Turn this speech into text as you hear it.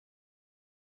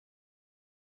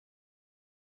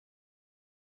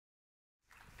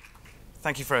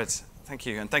Thank you, Fred. Thank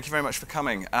you, and thank you very much for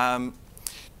coming.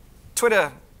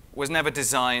 Twitter was never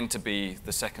designed to be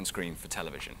the second screen for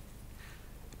television.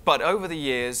 But over the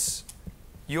years,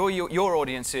 your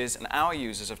audiences and our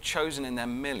users have chosen in their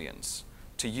millions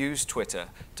to use Twitter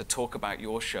to talk about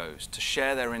your shows, to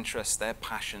share their interests, their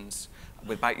passions,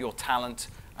 about your talent,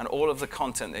 and all of the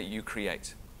content that you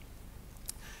create.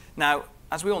 Now,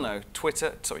 as we all know,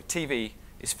 TV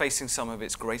is facing some of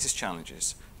its greatest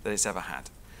challenges that it's ever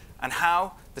had. And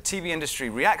how the TV industry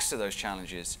reacts to those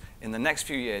challenges in the next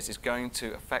few years is going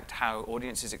to affect how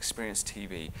audiences experience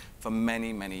TV for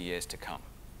many, many years to come.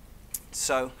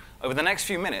 So, over the next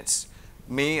few minutes,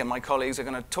 me and my colleagues are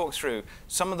going to talk through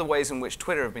some of the ways in which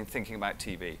Twitter have been thinking about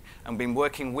TV and been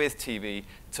working with TV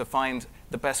to find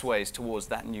the best ways towards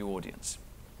that new audience.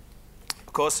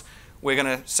 Of course, we're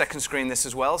going to second screen this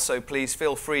as well, so please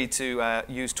feel free to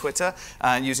use Twitter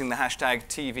using the hashtag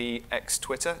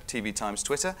TVXTwitter, TV times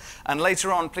Twitter. And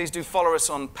later on, please do follow us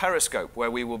on Periscope,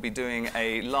 where we will be doing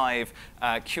a live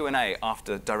Q&A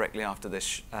directly after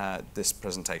this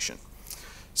presentation.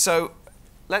 So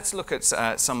let's look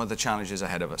at some of the challenges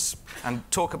ahead of us and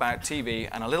talk about TV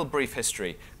and a little brief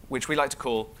history, which we like to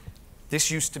call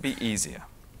 "This Used to Be Easier."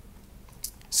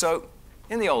 So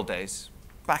in the old days,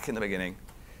 back in the beginning,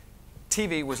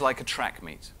 TV was like a track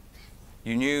meet.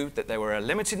 You knew that there were a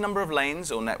limited number of lanes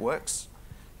or networks.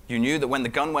 You knew that when the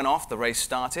gun went off, the race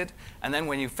started. And then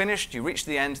when you finished, you reached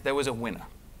the end, there was a winner.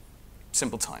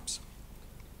 Simple times.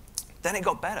 Then it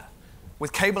got better.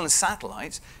 With cable and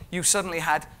satellite, you suddenly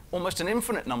had almost an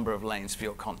infinite number of lanes for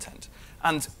your content.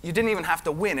 And you didn't even have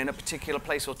to win in a particular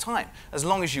place or time. As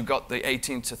long as you got the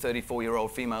 18 to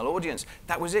 34-year-old female audience,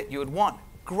 that was it. You had won.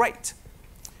 Great.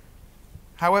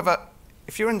 However,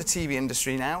 if you're in the TV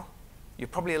industry now, you're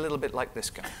probably a little bit like this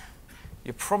guy.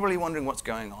 You're probably wondering what's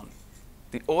going on.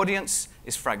 The audience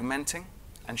is fragmenting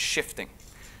and shifting.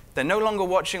 They're no longer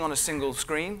watching on a single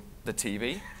screen, the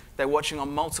TV. They're watching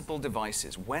on multiple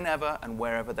devices, whenever and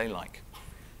wherever they like.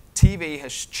 TV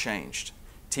has changed.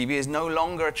 TV is no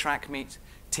longer a track meet.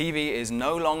 TV is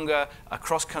no longer a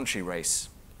cross-country race.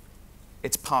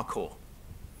 It's parkour.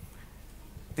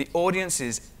 The audience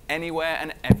is anywhere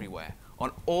and everywhere,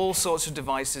 on all sorts of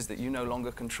devices that you no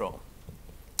longer control.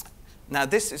 Now,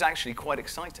 this is actually quite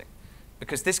exciting,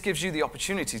 because this gives you the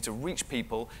opportunity to reach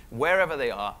people wherever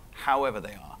they are, however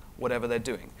they are, whatever they're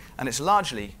doing. And it's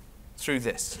largely through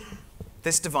this.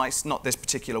 This device, not this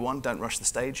particular one, don't rush the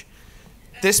stage.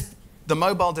 The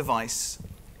mobile device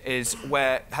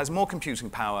has more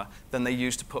computing power than they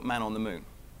used to put man on the moon.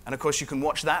 And of course, you can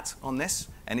watch that on this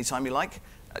anytime you like,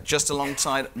 just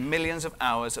alongside millions of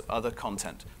hours of other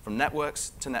content, from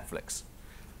networks to Netflix.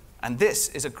 And this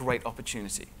is a great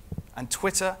opportunity. And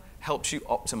Twitter helps you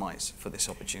optimize for this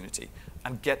opportunity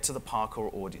and get to the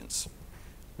parkour audience.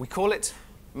 We call it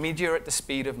media at the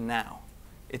speed of now.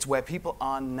 It's where people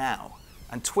are now.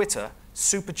 And Twitter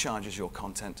supercharges your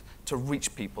content to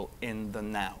reach people in the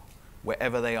now,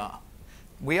 wherever they are.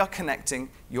 We are connecting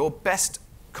your best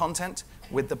content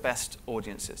with the best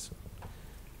audiences.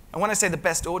 And when I say the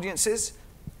best audiences,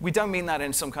 we don't mean that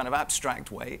in some kind of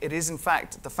abstract way. It is, in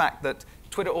fact, the fact that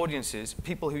Twitter audiences,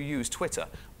 people who use Twitter,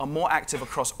 are more active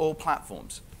across all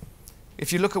platforms.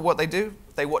 If you look at what they do,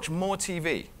 they watch more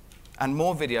TV and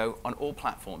more video on all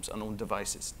platforms and on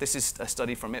devices. This is a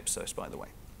study from Ipsos, by the way.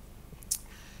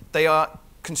 They are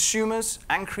consumers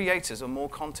and creators of more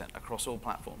content across all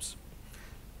platforms.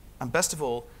 And best of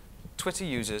all, Twitter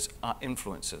users are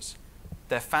influencers.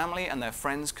 Their family and their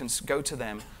friends can go to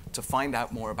them to find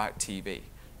out more about TV.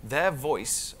 Their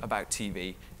voice about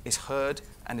TV is heard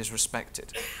and is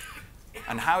respected.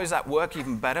 And how does that work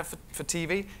even better for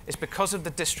TV? It's because of the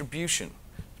distribution.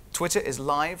 Twitter is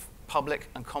live, public,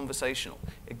 and conversational.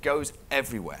 It goes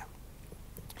everywhere.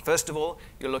 First of all,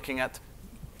 you're looking at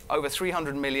over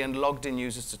 300 million logged-in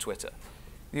users to Twitter.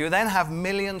 You then have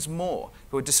millions more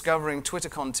who are discovering Twitter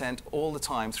content all the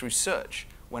time through search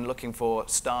when looking for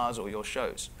stars or your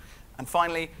shows. And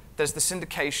finally, there's the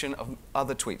syndication of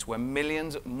other tweets, where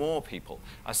millions more people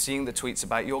are seeing the tweets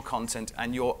about your content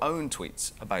and your own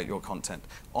tweets about your content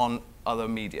on other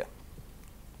media.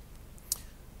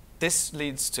 This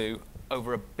leads to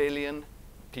over 1 billion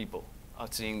people are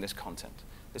seeing this content.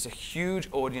 There's a huge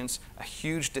audience, a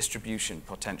huge distribution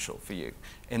potential for you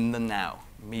in the now,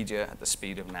 media at the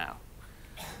speed of now.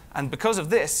 And because of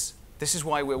this, this is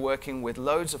why we're working with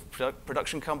loads of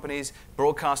production companies,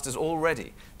 broadcasters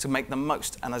already, to make the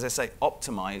most, and as I say,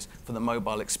 optimize for the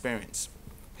mobile experience.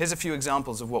 Here's a few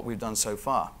examples of what we've done so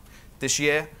far. This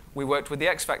year, we worked with the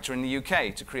X Factor in the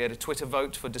UK to create a Twitter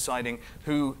vote for deciding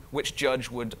which judge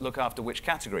would look after which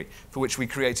category, for which we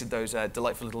created those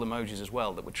delightful little emojis as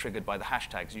well that were triggered by the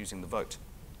hashtags using the vote.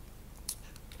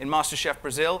 In MasterChef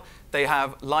Brazil, they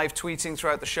have live tweeting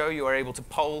throughout the show. You are able to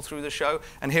poll through the show.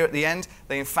 And here at the end,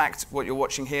 in fact, what you're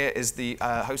watching here is the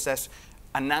hostess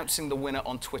announcing the winner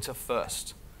on Twitter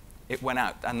first. It went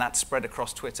out, and that spread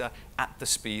across Twitter at the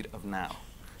speed of now.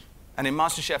 And in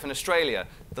MasterChef in Australia,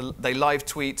 they live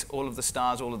tweet all of the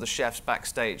stars, all of the chefs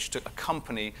backstage to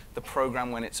accompany the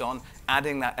program when it's on,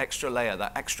 adding that extra layer,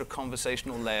 that extra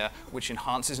conversational layer, which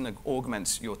enhances and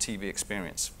augments your TV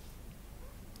experience.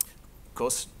 Of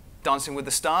course, Dancing with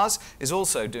the Stars is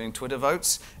also doing Twitter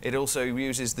votes. It also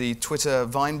uses the Twitter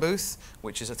Vine booth,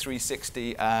 which is a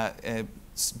 360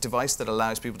 device that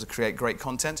allows people to create great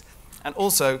content. And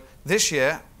also, this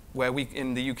year,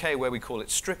 in the UK, where we call it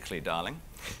Strictly, darling,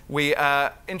 we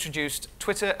introduced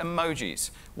Twitter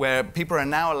emojis, where people are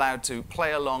now allowed to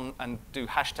play along and do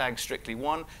hashtag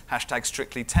Strictly1, hashtag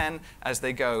Strictly10 as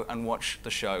they go and watch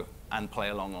the show and play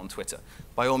along on Twitter.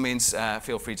 By all means,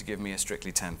 feel free to give me a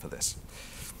Strictly10 for this.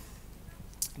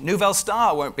 Nouvelle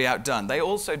Star won't be outdone. They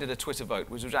also did a Twitter vote,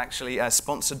 which was actually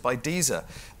sponsored by Deezer.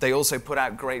 They also put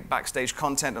out great backstage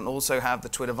content and also have the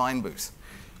Twitter Vine booth.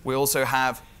 We also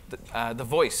have The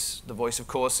Voice. The Voice, of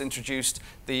course, introduced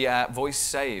the voice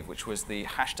save, which was the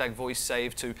hashtag voice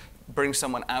save to bring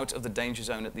someone out of the danger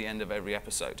zone at the end of every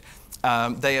episode.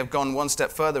 They have gone one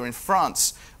step further in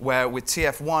France, where with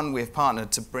TF1 we have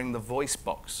partnered to bring the Voice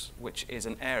Box, which is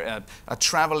a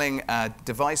traveling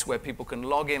device where people can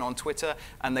log in on Twitter,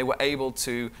 and they were able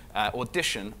to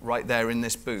audition right there in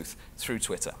this booth through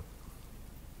Twitter.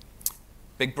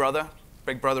 Big Brother,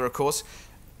 of course.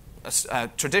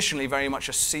 Traditionally very much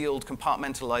a sealed,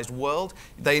 compartmentalized world.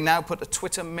 They now put a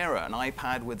Twitter mirror, an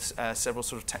iPad with several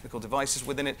sort of technical devices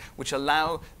within it, which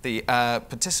allow the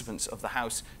participants of the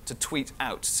house to tweet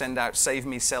out, send out save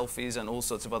me selfies and all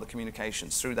sorts of other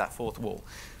communications through that fourth wall.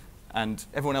 And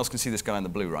everyone else can see this guy in the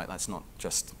blue, right? That's not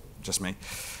just me.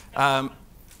 And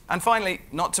finally,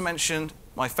 not to mention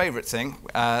my favorite thing,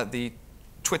 the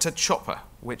Twitter Chopper,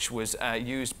 which was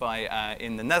used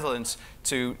in the Netherlands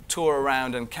to tour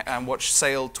around and watch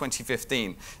Sail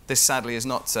 2015. This, sadly, is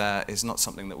not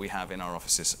something that we have in our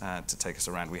offices to take us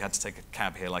around. We had to take a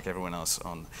cab here like everyone else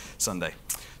on Sunday.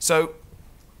 So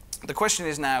the question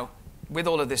is now, with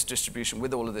all of this distribution,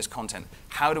 with all of this content,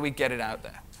 how do we get it out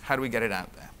there? How do we get it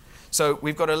out there? So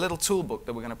we've got a little toolbook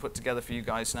that we're going to put together for you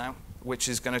guys now, which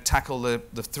is going to tackle the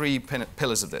three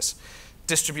pillars of this.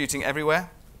 Distributing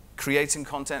everywhere, creating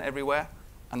content everywhere,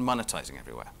 and monetizing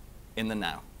everywhere in the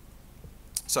now.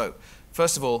 So,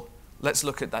 first of all, let's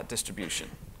look at that distribution.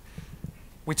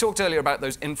 We talked earlier about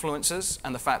those influencers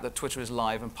and the fact that Twitter is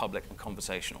live and public and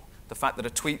conversational. The fact that a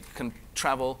tweet can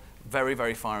travel very,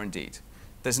 very far indeed.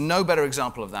 There's no better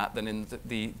example of that than in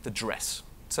the dress.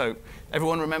 So,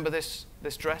 everyone remember this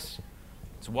dress?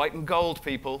 It's white and gold,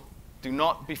 people. Do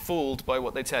not be fooled by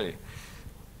what they tell you.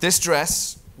 This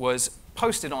dress was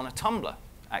posted on a Tumblr,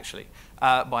 actually,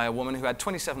 by a woman who had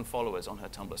 27 followers on her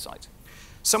Tumblr site.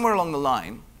 Somewhere along the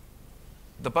line,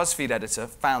 the BuzzFeed editor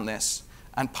found this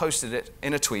and posted it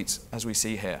in a tweet, as we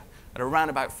see here, at around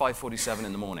about 5:47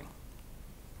 in the morning.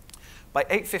 By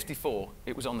 8:54,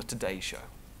 it was on the Today Show.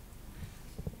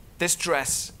 This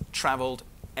dress traveled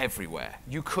everywhere.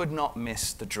 You could not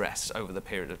miss the dress over the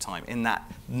period of time. In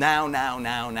that now,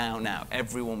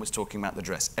 everyone was talking about the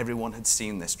dress. Everyone had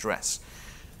seen this dress.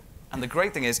 And the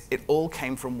great thing is, it all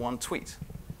came from one tweet.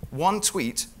 One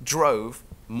tweet drove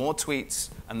more tweets,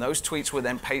 and those tweets were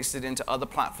then pasted into other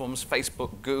platforms,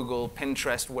 Facebook, Google,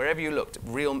 Pinterest, wherever you looked,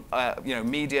 real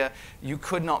media, you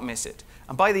could not miss it.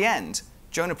 And by the end,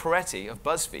 Jonah Peretti of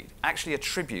BuzzFeed actually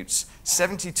attributes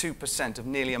 72% of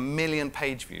nearly 1 million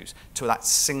page views to that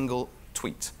single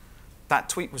tweet. That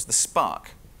tweet was the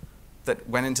spark that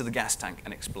went into the gas tank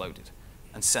and exploded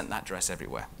and sent that dress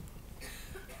everywhere.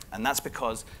 And that's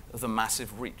because of the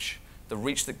massive reach, the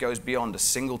reach that goes beyond a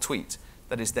single tweet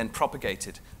that is then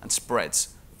propagated and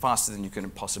spreads faster than you can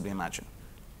possibly imagine.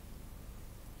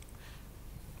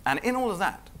 And in all of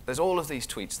that, there's all of these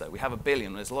tweets, though. We have 1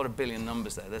 billion. There's a lot of billion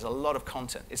numbers there. There's a lot of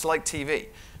content. It's like TV.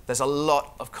 There's a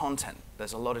lot of content.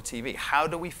 There's a lot of TV. How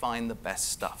do we find the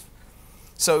best stuff?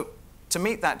 So to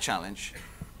meet that challenge,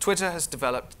 Twitter has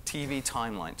developed TV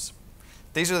timelines.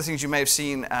 These are the things you may have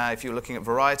seen if you're looking at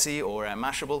Variety or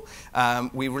Mashable.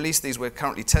 We released these. We're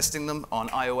currently testing them on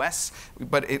iOS,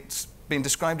 but it's been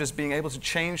described as being able to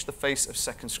change the face of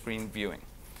second screen viewing.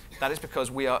 That is because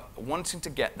we are wanting to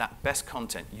get that best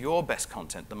content, your best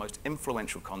content, the most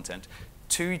influential content,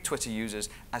 to Twitter users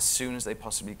as soon as they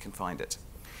possibly can find it.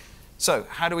 So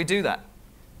how do we do that?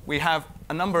 We have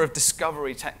a number of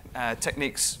discovery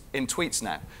techniques in tweets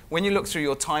now. When you look through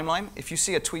your timeline, if you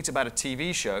see a tweet about a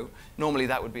TV show, normally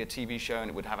that would be a TV show and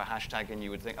it would have a hashtag and you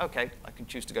would think, okay, I can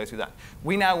choose to go through that.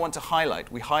 We now want to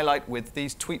highlight. We highlight with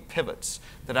these tweet pivots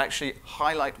that actually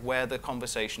highlight where the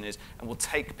conversation is and will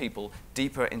take people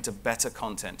deeper into better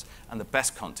content and the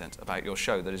best content about your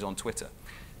show that is on Twitter.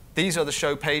 These are the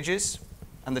show pages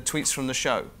and the tweets from the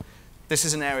show. This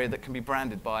is an area that can be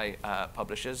branded by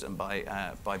publishers and by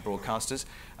broadcasters,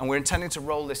 and we're intending to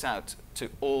roll this out to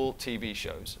all TV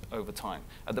shows over time.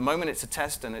 At the moment, it's a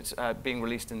test, and it's being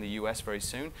released in the US very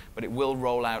soon, but it will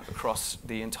roll out across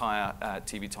the entire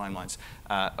TV timelines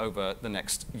over the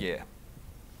next year.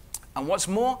 And what's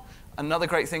more, another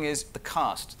great thing is the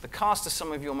cast. The cast are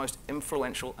some of your most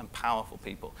influential and powerful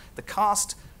people. The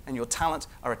cast and your talent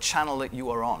are a channel that you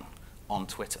are on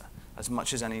Twitter, as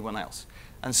much as anyone else.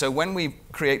 And so when we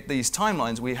create these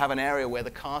timelines, we have an area where the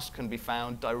cast can be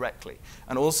found directly.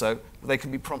 And also, they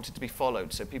can be prompted to be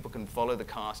followed, so people can follow the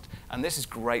cast. And this is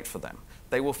great for them.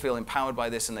 They will feel empowered by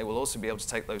this, and they will also be able to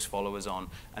take those followers on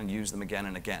and use them again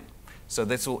and again. So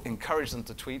this will encourage them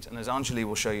to tweet. And as Anjali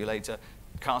will show you later,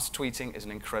 cast tweeting is an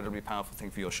incredibly powerful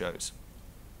thing for your shows.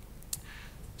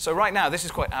 So right now, this is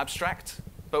quite abstract.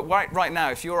 But right now,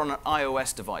 if you're on an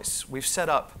iOS device, we've set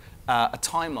up a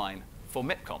timeline for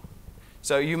MIPCOM.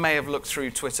 So you may have looked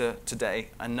through Twitter today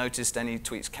and noticed any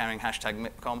tweets carrying hashtag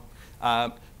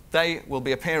MIPCOM. They will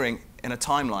be appearing in a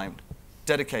timeline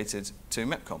dedicated to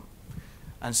MIPCOM.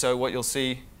 And so what you'll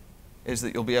see is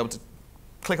that you'll be able to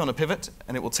click on a pivot,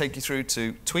 and it will take you through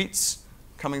to tweets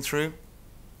coming through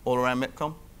all around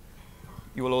MIPCOM.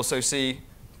 You will also see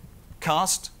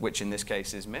cast, which in this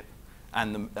case is MIP,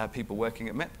 and the people working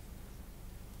at MIP.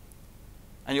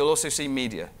 And you'll also see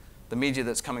media, the media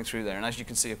that's coming through there. And as you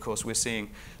can see, of course, we're seeing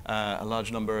a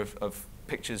large number of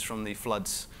pictures from the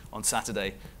floods on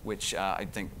Saturday, which I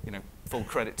think, full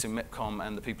credit to MIPCOM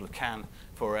and the people of Cannes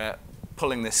for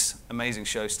pulling this amazing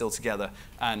show still together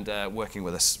and working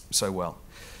with us so well.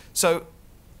 So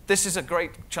this is a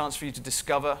great chance for you to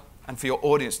discover and for your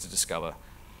audience to discover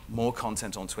more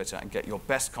content on Twitter and get your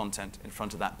best content in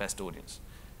front of that best audience.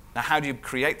 Now, how do you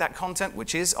create that content,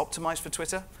 which is optimized for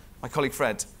Twitter? My colleague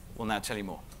Fred will now tell you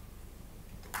more.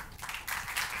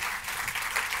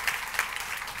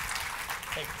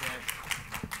 Thanks, Dan.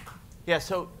 Yeah,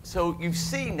 so you've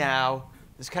seen now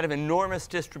this kind of enormous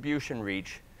distribution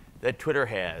reach that Twitter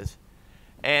has.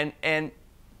 And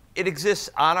it exists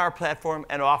on our platform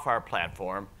and off our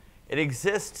platform. It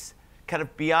exists kind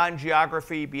of beyond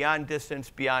geography, beyond distance,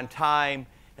 beyond time.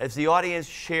 As the audience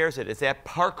shares it, as that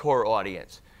parkour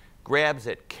audience grabs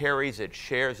it, carries it,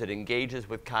 shares it, engages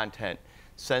with content,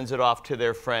 sends it off to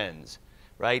their friends,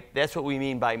 right? That's what we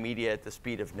mean by media at the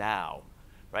speed of now,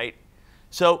 right?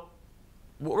 So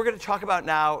what we're going to talk about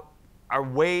now are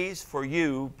ways for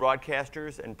you,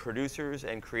 broadcasters and producers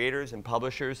and creators and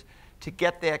publishers, to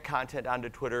get that content onto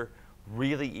Twitter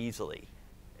really easily.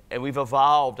 And we've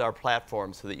evolved our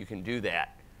platform so that you can do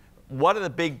that. One of the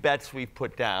big bets we've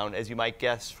put down, as you might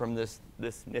guess from this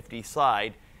nifty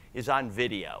slide, is on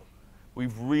video.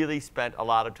 We've really spent a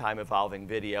lot of time evolving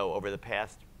video over the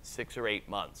past 6 or 8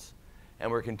 months,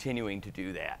 and we're continuing to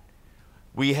do that.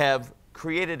 We have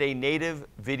created a native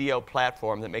video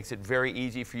platform that makes it very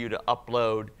easy for you to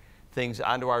upload things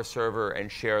onto our server and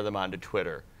share them onto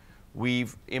Twitter.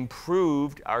 We've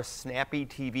improved our Snappy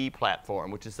TV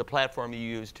platform, which is the platform you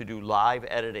use to do live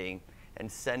editing and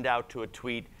send out to a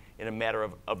tweet in a matter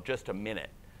of just a minute.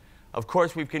 Of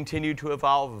course, we've continued to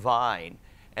evolve Vine.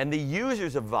 And the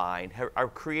users of Vine are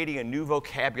creating a new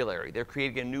vocabulary. They're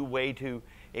creating a new way to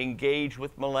engage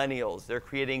with millennials. They're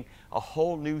creating a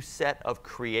whole new set of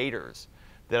creators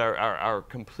that are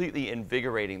completely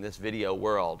invigorating this video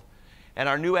world. And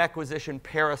our new acquisition,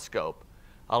 Periscope,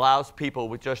 allows people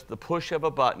with just the push of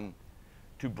a button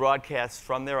to broadcast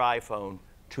from their iPhone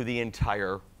to the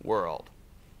entire world.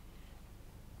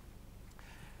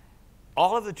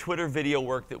 All of the Twitter video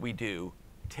work that we do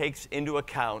takes into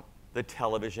account the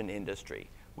television industry.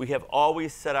 We have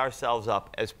always set ourselves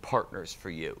up as partners for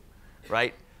you,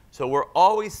 right? So we're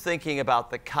always thinking about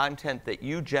the content that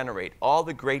you generate, all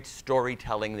the great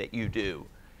storytelling that you do.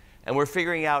 And we're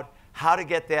figuring out how to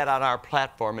get that on our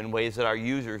platform in ways that our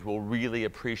users will really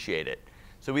appreciate it.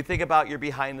 So we think about your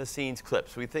behind-the-scenes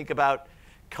clips. We think about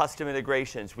custom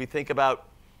integrations. We think about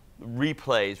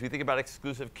replays. We think about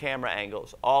exclusive camera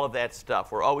angles, all of that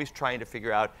stuff. We're always trying to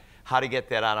figure out how to get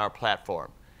that on our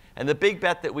platform. And the big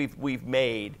bet that we've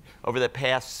made over the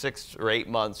past 6 or 8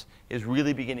 months is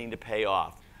really beginning to pay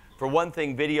off. For one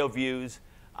thing, video views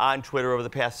on Twitter over the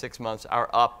past 6 months are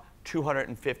up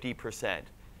 250%.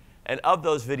 And of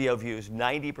those video views,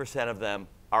 90% of them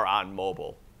are on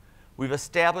mobile. We've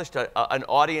established an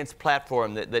audience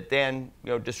platform that Dan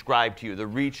described to you, the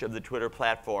reach of the Twitter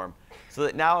platform, so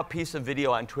that now a piece of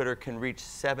video on Twitter can reach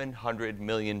 700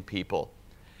 million people.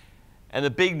 And the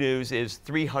big news is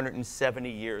 370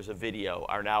 years of video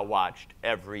are now watched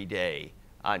every day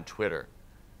on Twitter.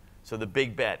 So the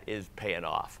big bet is paying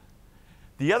off.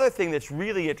 The other thing that's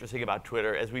really interesting about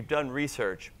Twitter, as we've done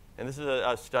research, and this is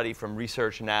a study from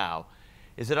Research Now,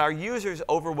 is that our users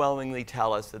overwhelmingly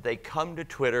tell us that they come to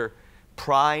Twitter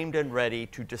primed and ready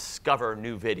to discover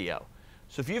new video.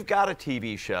 So if you've got a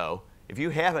TV show, if you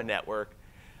have a network,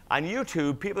 on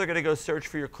YouTube, people are going to go search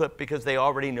for your clip because they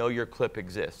already know your clip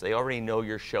exists. They already know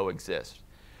your show exists.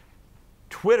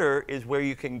 Twitter is where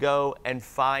you can go and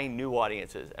find new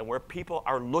audiences and where people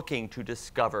are looking to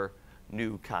discover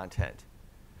new content.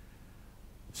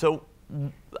 So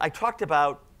I talked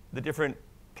about the different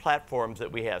platforms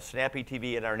that we have, Snappy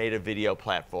TV and our native video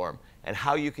platform, and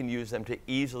how you can use them to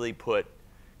easily put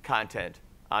content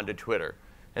onto Twitter.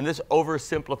 And this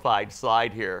oversimplified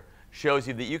slide here shows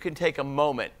you that you can take a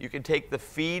moment, you can take the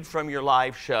feed from your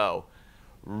live show,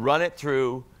 run it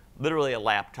through literally a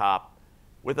laptop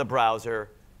with a browser,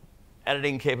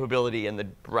 editing capability in the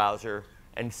browser,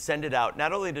 and send it out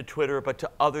not only to Twitter but to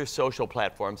other social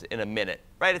platforms in a minute.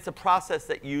 Right? It's a process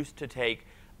that used to take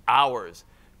hours,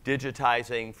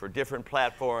 digitizing for different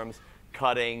platforms,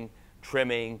 cutting,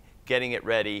 trimming, getting it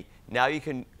ready. Now you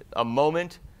can, a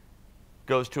moment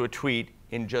goes to a tweet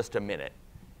in just a minute.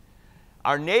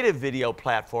 Our native video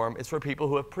platform is for people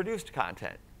who have produced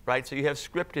content, right? So you have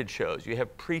scripted shows, you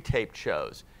have pre-taped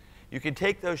shows. You can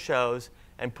take those shows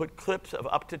and put clips of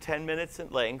up to 10 minutes in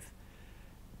length,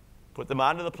 put them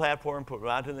onto the platform, put them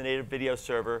onto the native video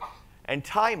server, and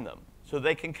time them so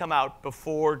they can come out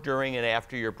before, during, and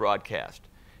after your broadcast.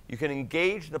 You can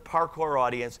engage the parkour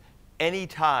audience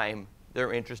anytime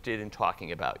they're interested in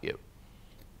talking about you.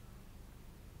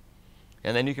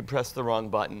 And then you can press the wrong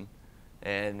button,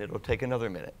 and it'll take another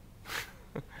minute.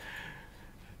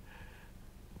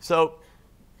 So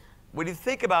when you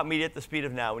think about media at the speed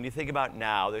of now, when you think about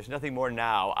now, there's nothing more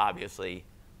now, obviously,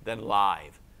 than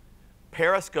live.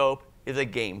 Periscope is a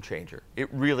game changer.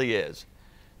 It really is.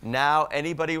 Now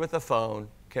anybody with a phone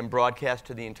can broadcast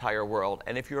to the entire world.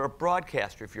 And if you're a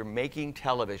broadcaster, if you're making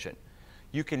television,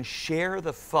 you can share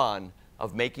the fun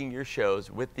of making your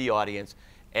shows with the audience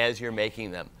as you're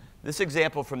making them. This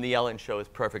example from the Ellen Show is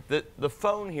perfect. The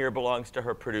phone here belongs to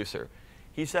her producer.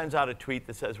 He sends out a tweet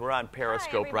that says, we're on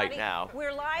Periscope right now.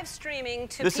 We're live streaming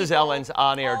to This is Ellen's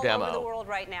on-air demo. All over the world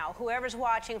right now. Whoever's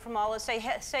watching from all this, say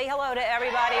hello to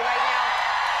everybody right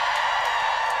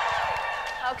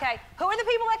now. OK. Who are the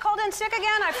people that called in sick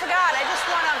again? I forgot. I just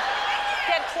want to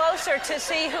get closer to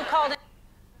see who called in.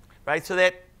 Right, so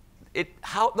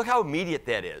look how immediate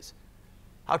that is,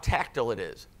 how tactile it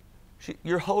is.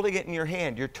 You're holding it in your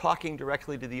hand. You're talking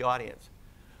directly to the audience.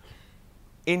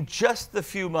 In just the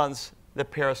few months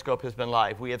that Periscope has been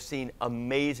live, we have seen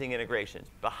amazing integrations.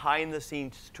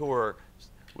 Behind-the-scenes tours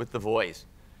with The Voice,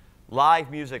 live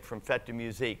music from Fête de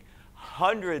Musique,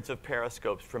 hundreds of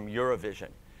Periscopes from Eurovision.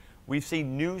 We've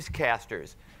seen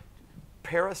newscasters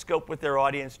Periscope with their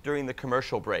audience during the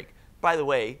commercial break. By the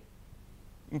way,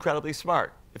 incredibly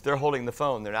smart. If they're holding the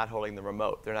phone, they're not holding the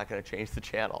remote. They're not going to change the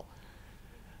channel.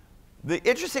 The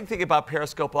interesting thing about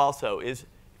Periscope also is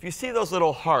if you see those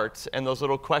little hearts and those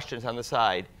little questions on the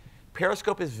side,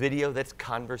 Periscope is video that's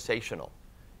conversational.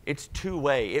 It's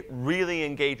two-way. It really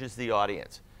engages the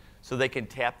audience. So they can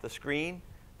tap the screen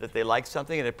that they like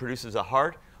something and it produces a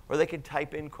heart, or they can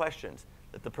type in questions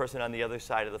that the person on the other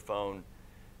side of the phone,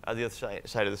 the other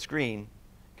side of the screen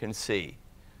can see.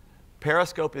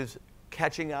 Periscope is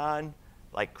catching on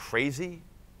like crazy.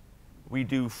 We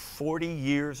do 40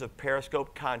 years of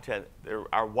Periscope content that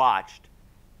are watched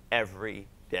every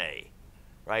day,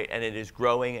 right? And it is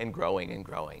growing and growing and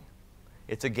growing.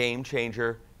 It's a game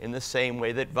changer in the same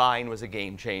way that Vine was a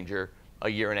game changer a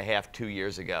year and a half, 2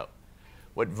 years ago.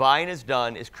 What Vine has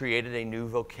done is created a new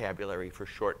vocabulary for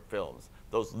short films.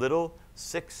 Those little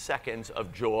 6 seconds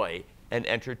of joy and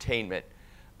entertainment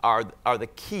are the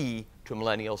key to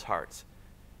millennials' hearts.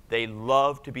 They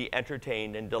love to be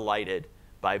entertained and delighted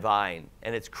by Vine,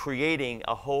 and it's creating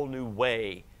a whole new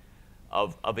way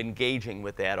of engaging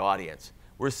with that audience.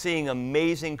 We're seeing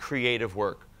amazing creative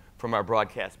work from our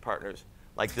broadcast partners,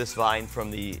 like this Vine from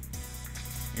the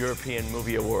European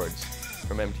Movie Awards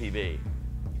from MTV.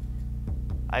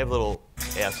 I have a little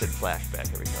acid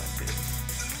flashback every time I see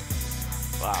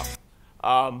this.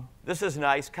 Wow. This is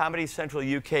nice. Comedy Central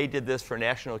UK did this for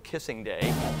National Kissing Day.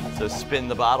 It's a spin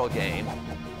the bottle game.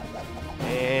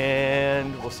 And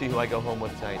and we'll see who I go home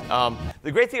with tonight.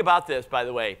 The great thing about this, by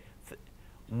the way,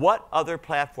 what other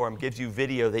platform gives you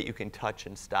video that you can touch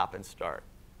and stop and start?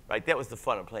 Right? That was the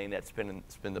fun of playing that spin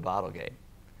the bottle game.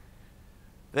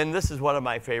 Then this is one of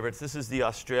my favorites. This is the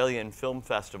Australian Film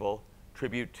Festival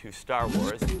tribute to Star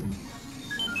Wars.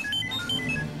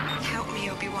 Help me,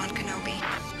 Obi-Wan Kenobi.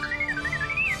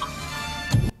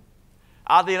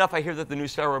 Oddly enough, I hear that the new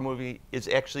Star Wars movie is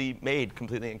actually made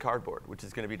completely in cardboard, which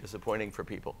is going to be disappointing for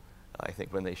people, I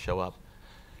think, when they show up.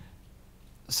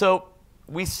 So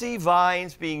we see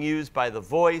Vines being used by The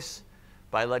Voice,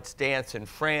 by Let's Dance in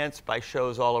France, by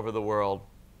shows all over the world.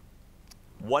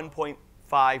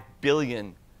 1.5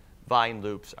 billion Vine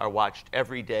loops are watched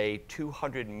every day.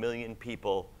 200 million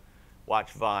people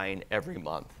watch Vine every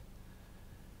month.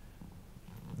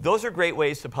 Those are great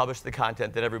ways to publish the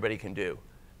content that everybody can do.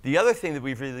 The other thing that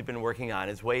we've really been working on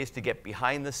is ways to get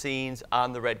behind the scenes,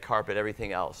 on the red carpet,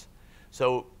 everything else.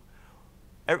 So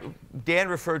Dan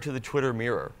referred to the Twitter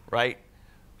mirror, right?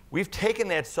 We've taken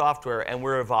that software and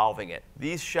we're evolving it.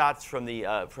 These shots from the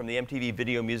MTV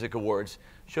Video Music Awards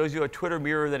shows you a Twitter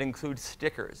mirror that includes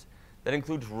stickers, that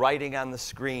includes writing on the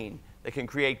screen, that can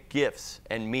create GIFs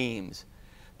and memes.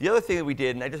 The other thing that we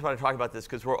did, and I just want to talk about this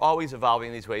because we're always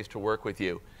evolving these ways to work with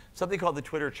you, something called the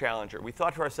Twitter Challenger. We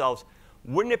thought to ourselves,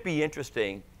 wouldn't it be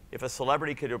interesting if a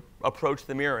celebrity could approach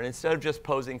the mirror and instead of just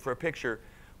posing for a picture,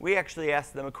 we actually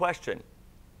asked them a question.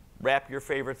 Rap your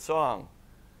favorite song.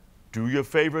 Do your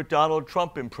favorite Donald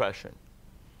Trump impression.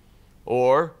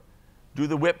 Or do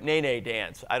the whip nene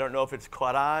dance. I don't know if it's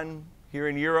caught on here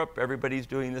in Europe. Everybody's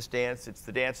doing this dance. It's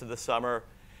the dance of the summer.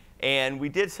 And we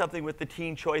did something with the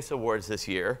Teen Choice Awards this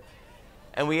year.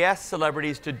 And we asked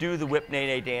celebrities to do the whip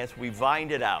nene dance. We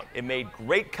vined it out. It made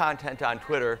great content on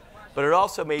Twitter, but it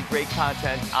also made great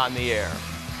content on the air.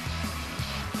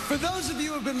 For those of you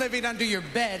who have been living under your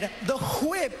bed, the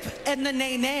whip and the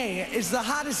nene is the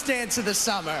hottest dance of the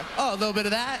summer. Oh, a little bit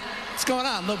of that? What's going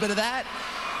on? A little bit of that?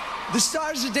 The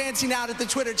stars are dancing out at the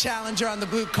Twitter Challenger on the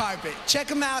blue carpet. Check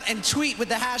them out and tweet with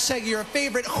the hashtag your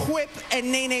favorite whip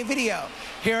and nene video.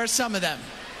 Here are some of them.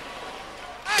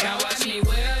 Now watch me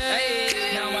whip,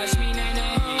 hey. Now watch me nene.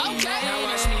 Okay. Now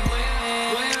watch me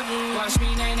whip, watch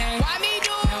me nene. Why me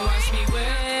do it? Now watch me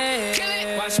whip, kill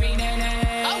it. Watch me nene.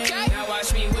 Okay. Now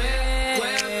watch me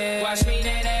whip, watch me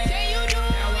nene. Can you do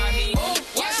it? Now watch me, ooh,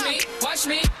 watch me, watch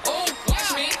me, ooh,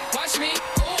 watch me, watch me,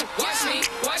 ooh, watch me,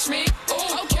 watch me,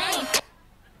 ooh. Okay.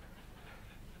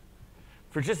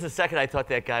 For just a second, I thought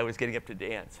that guy was getting up to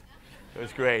dance. It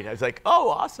was great. I was like, oh,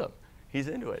 awesome. He's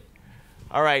into it.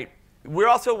 All right. We're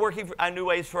also working on new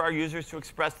ways for our users to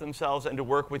express themselves and to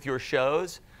work with your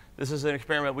shows. This is an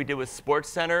experiment we did with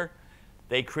SportsCenter.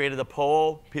 They created a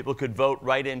poll. People could vote,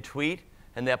 write in, tweet,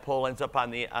 and that poll ends up on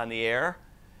the air.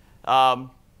 And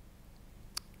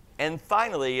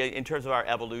finally, in terms of our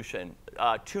evolution,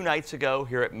 2 nights ago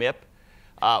here at MIP,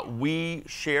 we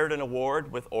shared an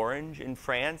award with Orange in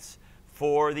France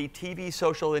for the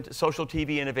social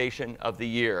TV Innovation of the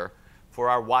Year for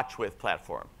our Watch With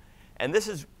platform. And this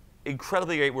is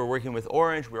incredibly great. We're working with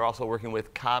Orange. We're also working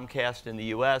with Comcast in the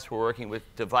US. We're working with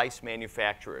device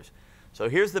manufacturers. So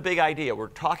here's the big idea. We're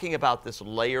talking about this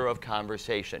layer of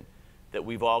conversation that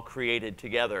we've all created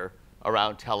together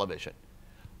around television.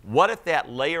 What if that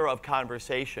layer of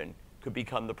conversation could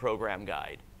become the program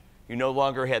guide? You no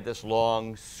longer had this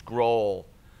long scroll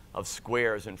of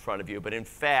squares in front of you, but in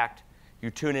fact,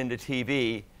 you tune into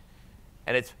TV,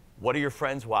 and it's, what are your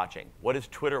friends watching? What is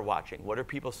Twitter watching? What are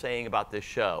people saying about this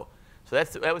show? So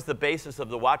that was the basis of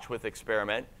the Watch With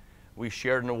experiment. We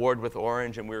shared an award with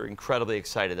Orange, and we were incredibly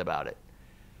excited about it.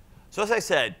 So as I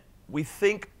said, we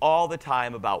think all the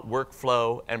time about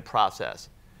workflow and process.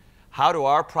 How do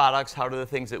our products, how do the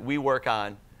things that we work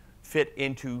on fit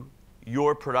into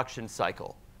your production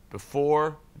cycle?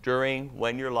 Before, during,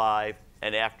 when you're live,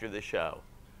 and after the show.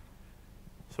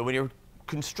 So when you're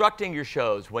constructing your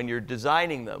shows, when you're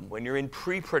designing them, when you're in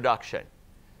pre-production,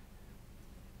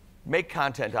 make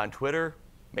content on Twitter,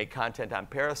 make content on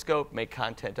Periscope, make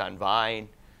content on Vine.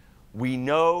 We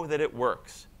know that it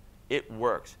works. It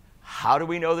works. How do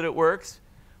we know that it works?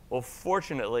 Well,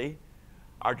 fortunately,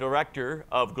 our Director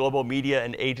of Global Media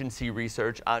and Agency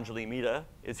Research, Anjali Mehta,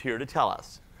 is here to tell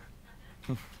us.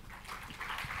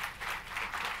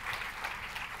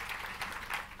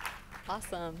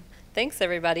 Awesome. Thanks,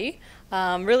 everybody.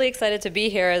 Really excited to be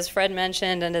here. As Fred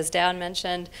mentioned and as Dan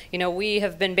mentioned, we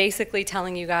have been basically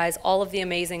telling you guys all of the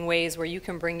amazing ways where you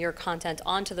can bring your content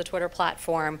onto the Twitter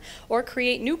platform or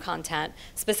create new content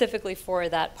specifically for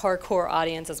that parkour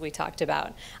audience, as we talked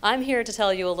about. I'm here to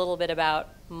tell you a little bit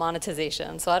about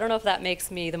monetization. So I don't know if that makes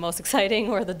me the most exciting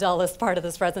or the dullest part of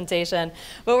this presentation,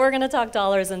 but we're going to talk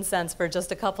dollars and cents for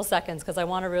just a couple seconds because I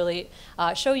want to really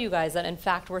show you guys that in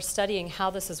fact we're studying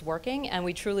how this is working, and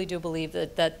we truly do believe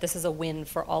that this is a win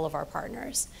for all of our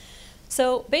partners.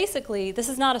 So basically, this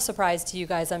is not a surprise to you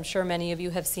guys. I'm sure many of you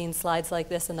have seen slides like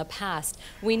this in the past.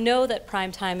 We know that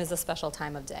prime time is a special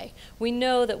time of day. We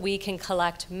know that we can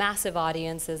collect massive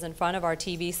audiences in front of our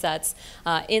TV sets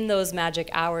in those magic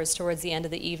hours towards the end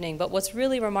of the evening. But what's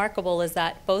really remarkable is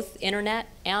that both internet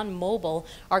and mobile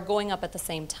are going up at the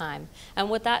same time. And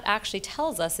what that actually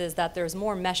tells us is that there's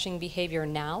more meshing behavior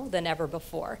now than ever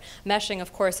before. Meshing,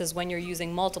 of course, is when you're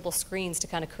using multiple screens to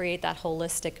kind of create that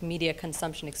holistic media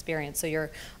consumption experience. So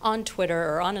you're on Twitter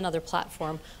or on another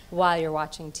platform while you're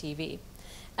watching TV.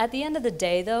 At the end of the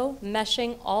day, though,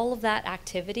 meshing all of that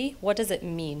activity, what does it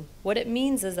mean? What it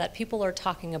means is that people are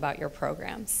talking about your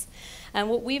programs. And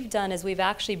what we've done is we've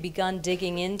actually begun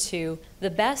digging into the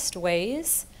best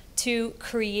ways to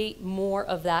create more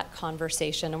of that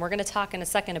conversation. And we're going to talk in a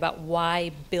second about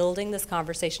why building this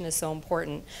conversation is so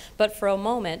important. But for a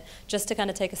moment, just to kind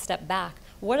of take a step back,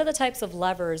 what are the types of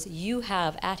levers you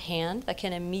have at hand that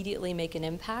can immediately make an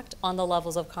impact on the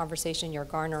levels of conversation you're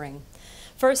garnering?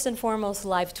 First and foremost,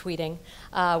 live tweeting.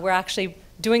 We're actually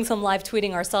doing some live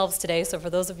tweeting ourselves today, so for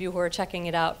those of you who are checking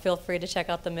it out, feel free to check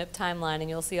out the MIP timeline and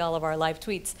you'll see all of our live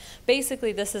tweets.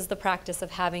 Basically, this is the practice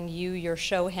of having you, your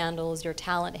show handles, your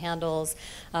talent handles,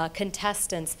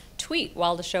 contestants tweet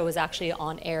while the show is actually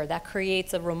on air. That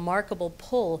creates a remarkable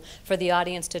pull for the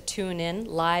audience to tune in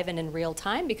live and in real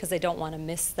time because they don't want to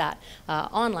miss that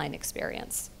online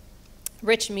experience.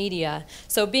 Rich media.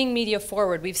 So being media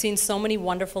forward, we've seen so many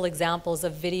wonderful examples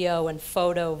of video and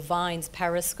photo, vines,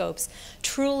 periscopes,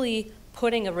 truly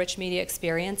putting a rich media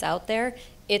experience out there.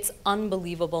 It's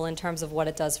unbelievable in terms of what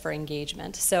it does for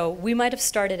engagement. So we might have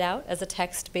started out as a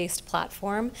text-based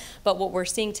platform, but what we're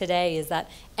seeing today is that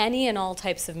any and all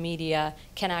types of media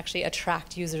can actually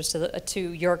attract users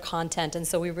to your content, and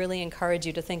so we really encourage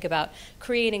you to think about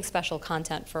creating special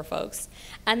content for folks.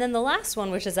 And then the last one,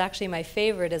 which is actually my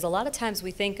favorite, is a lot of times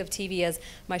we think of TV as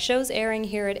my show's airing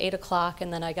here at 8 o'clock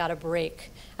and then I got a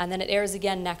break, and then it airs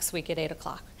again next week at 8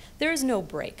 o'clock. There is no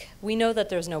break. We know that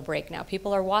there's no break now.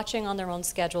 People are watching on their own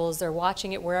schedules. They're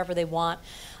watching it wherever they want.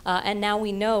 And now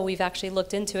we know, we've actually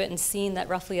looked into it and seen that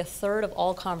roughly a third of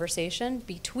all conversation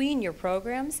between your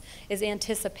programs is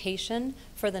anticipation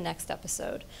for the next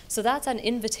episode. So that's an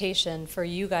invitation for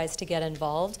you guys to get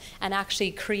involved and actually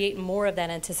create more of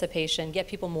that anticipation, get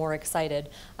people more excited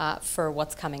for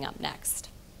what's coming up next.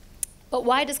 But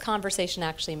why does conversation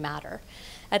actually matter?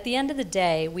 At the end of the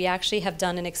day, we actually have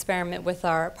done an experiment with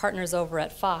our partners over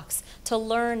at Fox to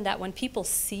learn that when people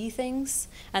see things,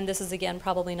 and this is again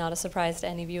probably not a surprise to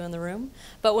any of you in the room,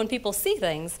 but when people see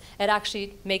things, it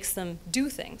actually makes them do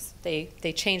things.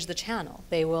 They change the channel.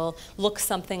 They will look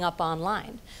something up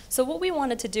online. So what we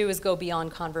wanted to do is go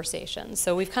beyond conversation.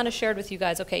 So we've kind of shared with you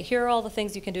guys, okay, here are all the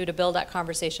things you can do to build that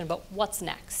conversation, but what's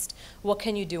next? What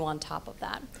can you do on top of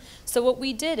that? So what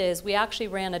we did is we actually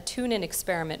ran a tune-in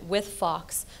experiment with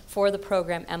Fox for the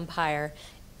program Empire.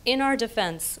 In our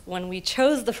defense, when we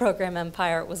chose the program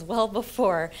Empire, it was well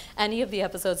before any of the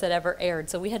episodes had ever aired,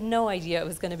 so we had no idea it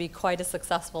was going to be quite as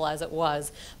successful as it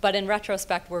was. But in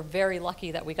retrospect, we're very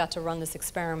lucky that we got to run this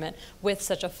experiment with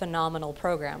such a phenomenal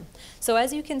program. So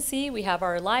as you can see, we have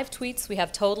our live tweets, we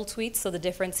have total tweets, so the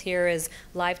difference here is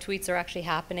live tweets are actually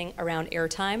happening around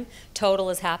airtime. Total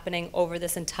is happening over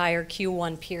this entire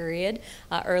Q1 period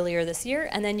earlier this year,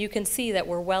 and then you can see that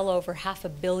we're well over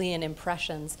 500 million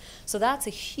impressions. So that's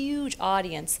a huge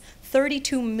audience,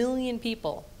 32 million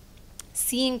people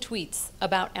seeing tweets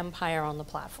about Empire on the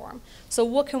platform. So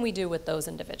what can we do with those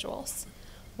individuals?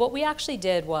 What we actually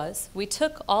did was we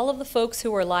took all of the folks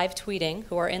who were live tweeting,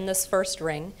 who are in this first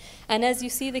ring, and as you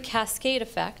see the cascade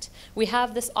effect, we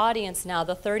have this audience now,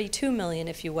 the 32 million,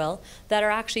 if you will, that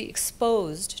are actually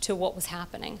exposed to what was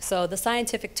happening. So the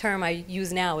scientific term I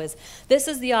use now is, this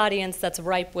is the audience that's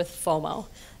ripe with FOMO.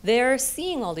 They're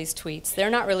seeing all these tweets. They're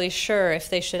not really sure if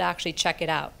they should actually check it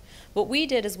out. What we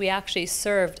did is we actually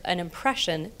served an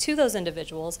impression to those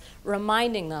individuals,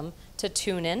 reminding them to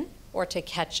tune in or to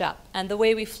catch up. And the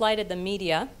way we flighted the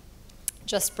media,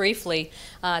 just briefly,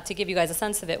 to give you guys a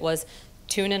sense of it, was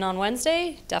Tune in on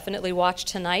Wednesday. Definitely watch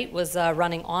tonight was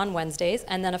running on Wednesdays.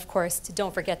 And then, of course,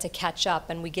 don't forget to catch up.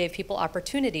 And we gave people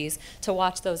opportunities to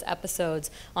watch those episodes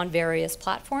on various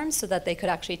platforms so that they could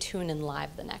actually tune in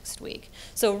live the next week.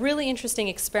 So really interesting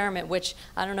experiment, which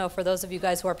I don't know, for those of you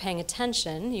guys who are paying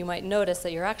attention, you might notice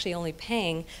that you're actually only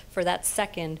paying for that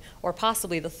second or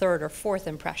possibly the third or fourth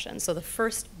impression. So the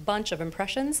first bunch of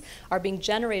impressions are being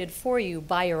generated for you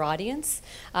by your audience.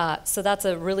 So that's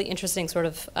a really interesting sort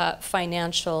of financial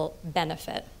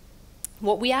benefit.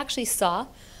 What we actually saw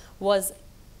was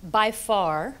by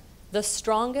far the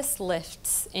strongest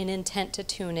lifts in intent to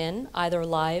tune in, either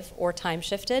live or time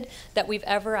shifted, that we've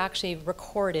ever actually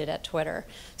recorded at Twitter.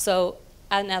 So,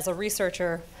 and as a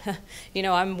researcher, you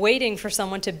know, I'm waiting for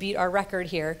someone to beat our record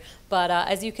here. But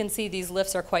as you can see, these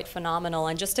lifts are quite phenomenal.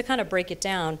 And just to kind of break it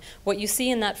down, what you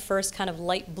see in that first kind of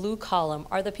light blue column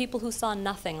are the people who saw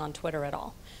nothing on Twitter at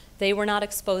all. They were not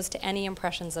exposed to any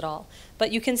impressions at all.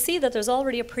 But you can see that there's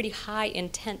already a pretty high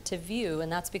intent to view,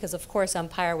 and that's because, of course,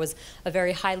 Empire was a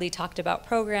very highly talked about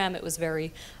program. It was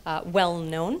very well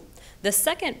known. The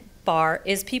second bar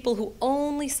is people who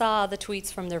only saw the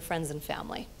tweets from their friends and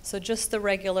family. So just the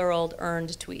regular old earned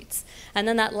tweets. And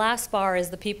then that last bar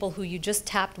is the people who you just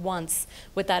tapped once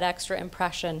with that extra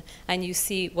impression and you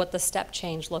see what the step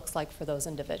change looks like for those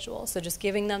individuals. So just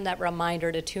giving them that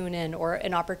reminder to tune in or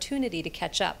an opportunity to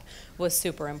catch up was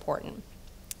super important.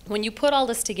 When you put all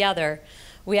this together,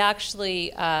 we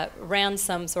actually ran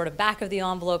some sort of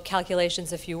back-of-the-envelope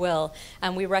calculations, if you will,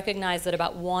 and we recognized that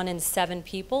about 1 in 7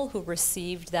 people who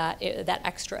received that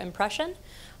extra impression,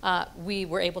 we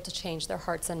were able to change their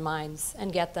hearts and minds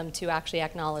and get them to actually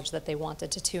acknowledge that they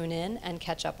wanted to tune in and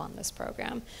catch up on this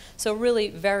program. So really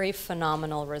very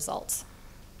phenomenal results.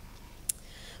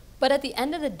 But at the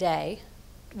end of the day,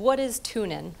 what is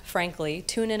tune-in, frankly?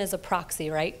 Tune-in is a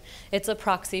proxy, right? It's a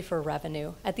proxy for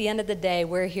revenue. At the end of the day,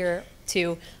 we're here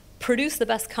to produce the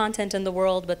best content in the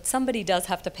world, but somebody does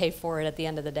have to pay for it at the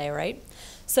end of the day, right?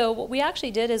 So what we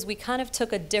actually did is we kind of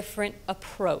took a different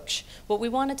approach. What we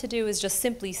wanted to do is just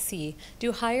simply see,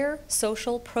 do higher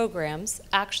social programs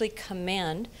actually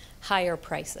command higher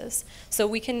prices? So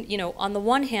we can, you know, on the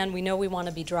one hand, we know we want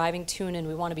to be driving tune-in,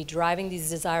 we want to be driving these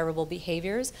desirable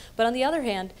behaviors, but on the other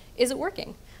hand, is it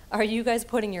working? Are you guys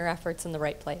putting your efforts in the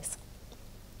right place?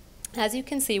 As you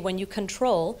can see, when you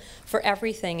control for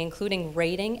everything, including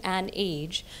rating and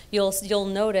age, you'll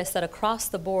notice that across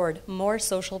the board, more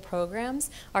social programs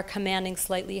are commanding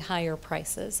slightly higher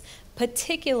prices,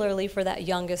 particularly for that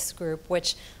youngest group,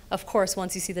 which, of course,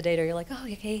 once you see the data, you're like, oh,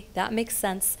 okay, that makes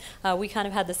sense. We kind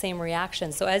of had the same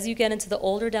reaction. So as you get into the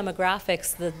older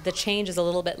demographics, the change is a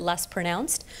little bit less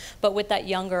pronounced. But with that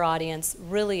younger audience,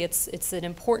 really it's an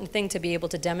important thing to be able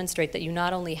to demonstrate that you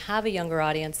not only have a younger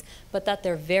audience, but that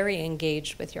they're very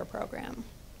engaged with your program.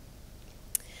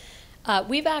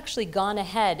 We've actually gone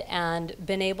ahead and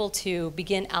been able to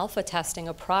begin alpha testing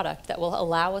a product that will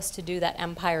allow us to do that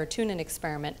Empire tune-in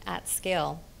experiment at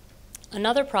scale.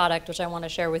 Another product which I want to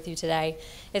share with you today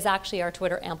is actually our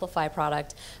Twitter Amplify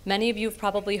product. Many of you have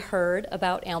probably heard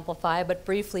about Amplify, but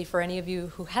briefly for any of you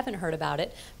who haven't heard about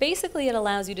it, basically it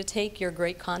allows you to take your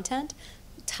great content,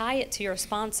 tie it to your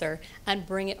sponsor, and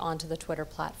bring it onto the Twitter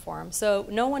platform. So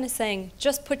no one is saying,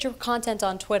 just put your content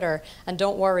on Twitter and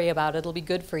don't worry about it, it'll be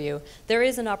good for you. There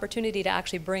is an opportunity to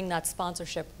actually bring that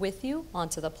sponsorship with you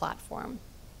onto the platform.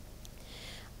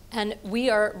 And we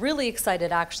are really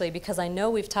excited, actually, because I know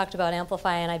we've talked about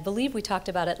Amplify, and I believe we talked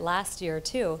about it last year,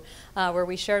 too, where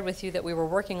we shared with you that we were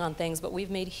working on things, but we've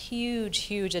made huge,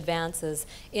 huge advances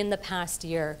in the past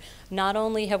year. Not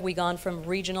only have we gone from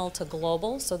regional to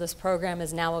global, so this program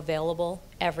is now available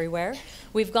everywhere,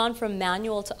 we've gone from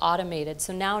manual to automated.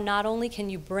 So now not only can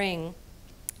you bring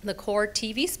the core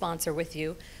TV sponsor with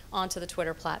you onto the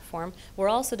Twitter platform, we're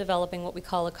also developing what we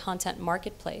call a content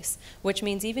marketplace, which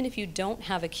means even if you don't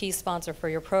have a key sponsor for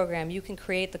your program, you can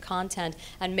create the content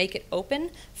and make it open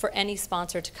for any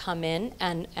sponsor to come in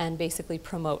and basically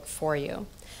promote for you.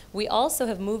 We also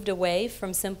have moved away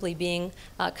from simply being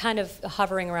kind of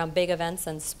hovering around big events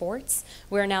and sports.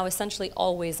 We're now essentially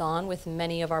always on with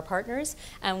many of our partners,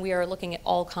 and we are looking at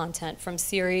all content from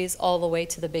series all the way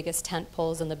to the biggest tent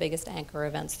poles and the biggest anchor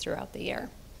events throughout the year.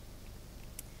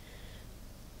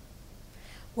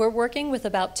 We're working with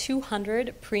about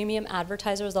 200 premium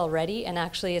advertisers already, and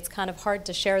actually it's kind of hard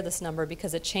to share this number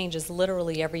because it changes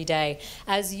literally every day.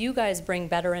 As you guys bring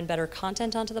better and better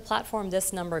content onto the platform,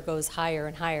 this number goes higher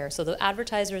and higher. So the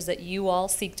advertisers that you all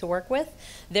seek to work with,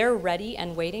 they're ready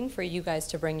and waiting for you guys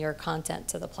to bring your content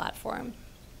to the platform.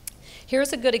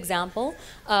 Here's a good example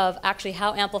of actually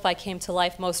how Amplify came to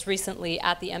life most recently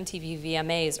at the MTV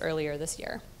VMAs earlier this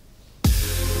year.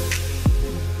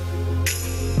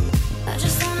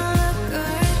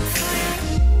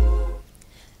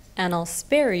 And I'll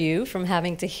spare you from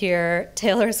having to hear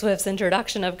Taylor Swift's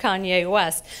introduction of Kanye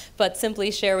West, but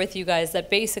simply share with you guys that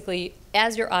basically,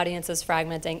 as your audience is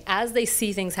fragmenting, as they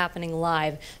see things happening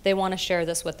live, they want to share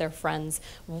this with their friends.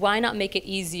 Why not make it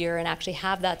easier and actually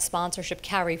have that sponsorship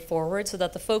carry forward so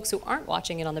that the folks who aren't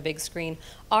watching it on the big screen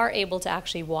are able to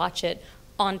actually watch it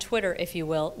on Twitter, if you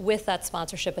will, with that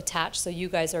sponsorship attached, so you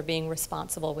guys are being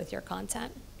responsible with your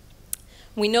content.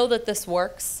 We know that this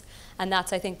works. And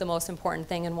that's, I think, the most important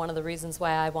thing, and one of the reasons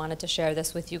why I wanted to share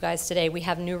this with you guys today. We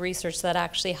have new research that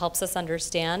actually helps us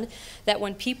understand that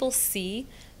when people see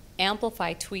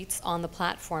amplify tweets on the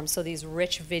platform, so these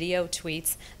rich video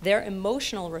tweets, their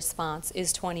emotional response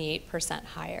is 28%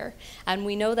 higher. And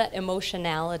we know that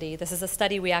emotionality, this is a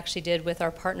study we actually did with our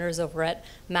partners over at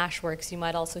Mashworks, you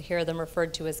might also hear them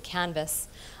referred to as Canvas,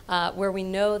 where we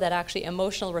know that actually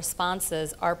emotional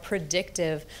responses are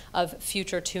predictive of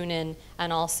future tune-in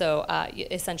and also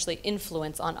essentially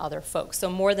influence on other folks. So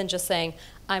more than just saying,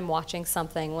 I'm watching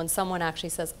something, when someone actually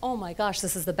says, oh my gosh,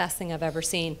 this is the best thing I've ever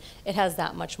seen, it has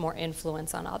that much more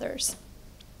influence on others.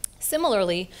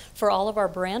 Similarly, for all of our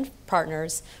brand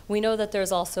partners, we know that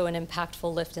there's also an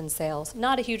impactful lift in sales.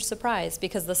 Not a huge surprise,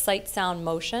 because the sight, sound,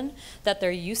 motion that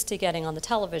they're used to getting on the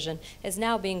television is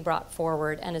now being brought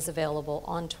forward and is available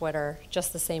on Twitter,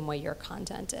 just the same way your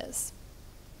content is.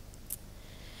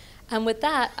 And with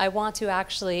that, I want to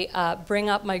actually bring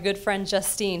up my good friend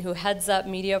Justine, who heads up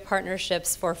media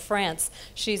partnerships for France.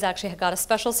 She's actually got a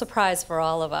special surprise for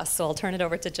all of us, so I'll turn it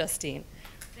over to Justine.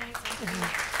 Thanks.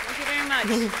 Thank you very much.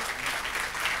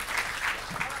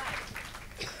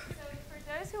 So for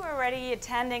those who were already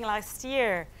attending last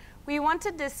year, we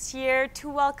wanted this year to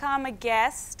welcome a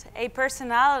guest, a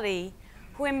personality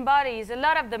who embodies a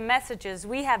lot of the messages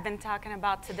we have been talking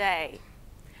about today.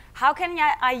 How can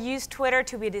I use Twitter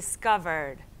to be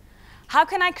discovered? How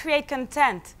can I create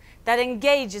content that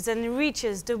engages and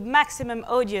reaches the maximum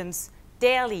audience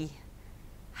daily?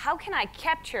 How can I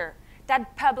capture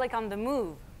that public on the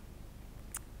move?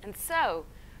 And so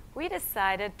we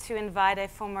decided to invite a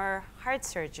former heart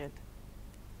surgeon.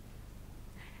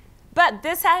 But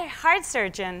this heart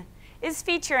surgeon is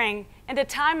featuring in the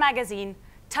Time magazine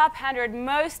top 100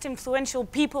 most influential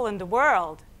people in the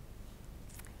world.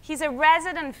 He's a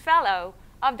resident fellow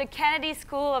of the Kennedy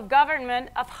School of Government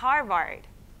of Harvard.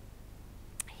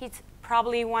 He's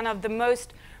probably one of the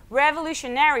most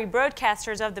revolutionary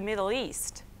broadcasters of the Middle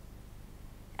East.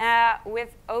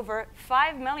 With over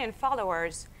 5 million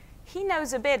followers, he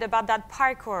knows a bit about that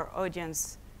parkour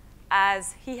audience,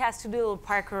 as he has to do a little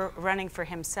parkour running for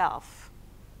himself.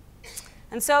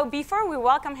 And so before we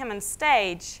welcome him on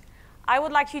stage, I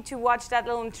would like you to watch that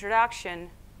little introduction,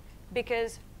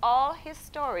 because all his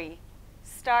story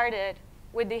started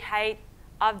with the height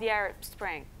of the Arab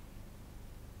Spring.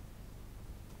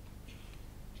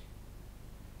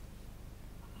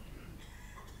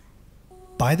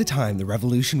 By the time the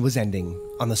revolution was ending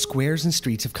on the squares and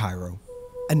streets of Cairo,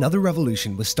 another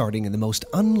revolution was starting in the most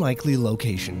unlikely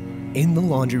location, in the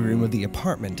laundry room of the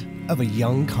apartment of a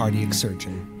young cardiac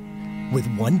surgeon, with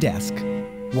one desk,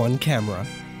 one camera,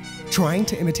 trying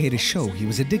to imitate a show he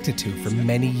was addicted to for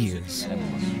many years.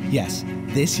 Yes,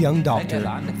 this young doctor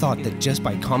thought that just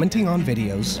by commenting on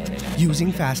videos,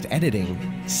 using fast editing,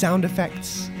 sound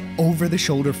effects,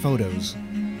 over-the-shoulder photos,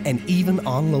 and even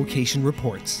on-location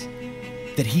reports,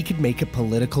 that he could make a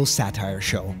political satire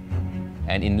show.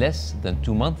 And in less than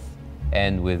 2 months,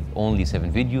 and with only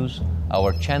 7 videos,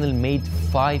 our channel made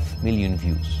 5 million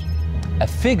views. A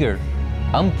figure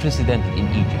unprecedented in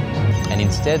Egypt. And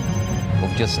instead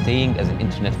of just staying as an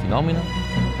internet phenomenon,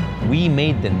 we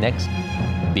made the next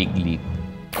big leap.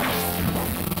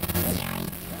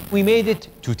 We made it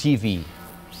to TV,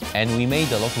 and we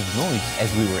made a lot of noise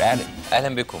as we were at it.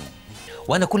 أهلا بكم.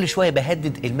 وأنا كل شوية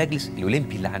بهدد المجلس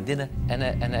الأولمبي اللي عندنا.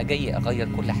 أنا جاي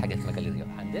أغير كل حاجة في مجال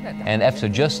الرياضة عندنا. And after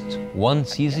just 1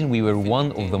 season, we were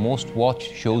one of the most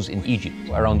watched shows in Egypt.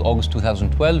 Around August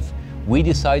 2012, we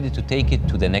decided to take it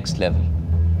to the next level,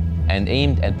 and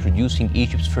aimed at producing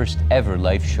Egypt's first ever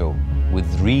live show with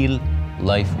real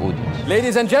live audience.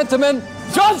 Ladies and gentlemen,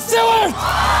 Jon Stewart!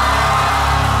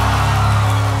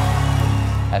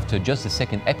 After just the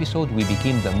 2nd episode, we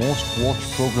became the most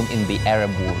watched program in the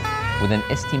Arab world, with an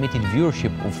estimated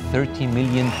viewership of 30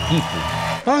 million people.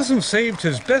 Bassem saved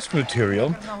his best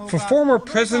material for former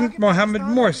President Mohamed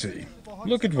Morsi.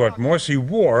 Look at what Morsi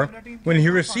wore when he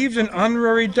received an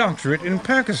honorary doctorate in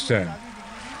Pakistan.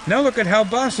 Now look at how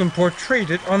Bassem portrayed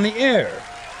it on the air.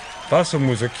 Bassem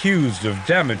was accused of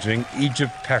damaging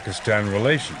Egypt-Pakistan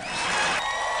relations.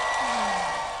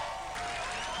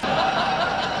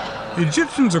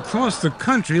 Egyptians across the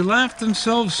country laughed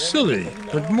themselves silly,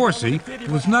 but Morsi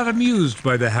was not amused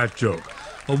by the hat joke.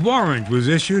 A warrant was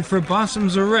issued for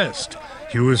Bassem's arrest.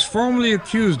 He was formally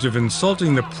accused of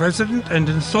insulting the president and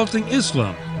insulting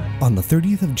Islam. On the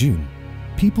 30th of June,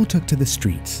 people took to the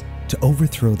streets to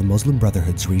overthrow the Muslim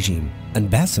Brotherhood's regime, and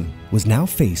Bassem was now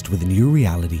faced with a new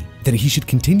reality that he should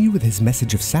continue with his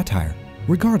message of satire,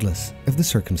 regardless of the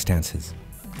circumstances.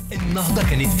 النهضة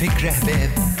كانت فكرة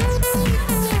هباب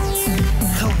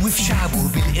خوف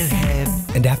شعبه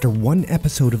بالإرهاب. And after one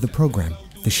episode of the program,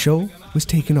 the show was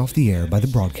taken off the air by the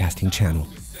broadcasting channel.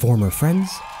 Former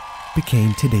friends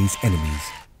became today's enemies.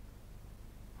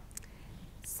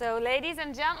 So, ladies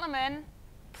and gentlemen,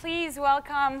 please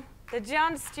welcome the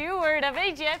Jon Stewart of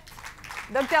Egypt,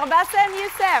 Dr. Bassem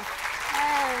Youssef.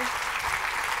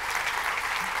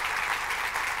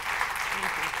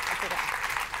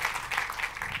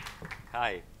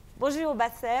 Hi. Bonjour,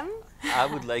 Bassem. I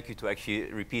would like you to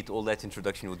actually repeat all that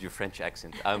introduction with your French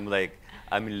accent. I'm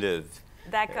in love.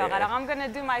 D'accord. Alors, I'm going to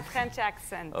do my French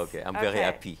accent. Okay, I'm very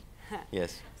happy.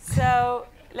 Yes. So,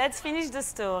 let's finish the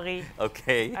story.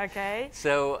 Okay. Okay.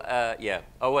 So, yeah.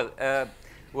 Oh,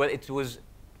 well, it was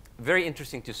very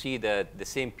interesting to see that the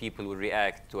same people would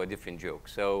react to a different joke.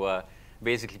 So,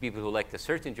 basically, people who liked a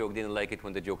certain joke didn't like it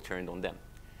when the joke turned on them.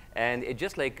 And it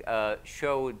just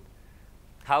showed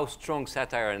how strong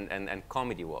satire and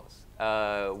comedy was.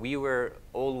 We were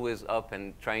always up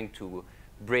and trying to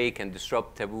break and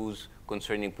disrupt taboos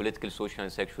concerning political, social,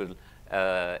 and sexual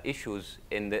issues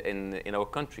in our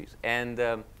countries. And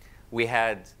we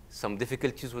had some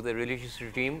difficulties with the religious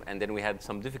regime, and then we had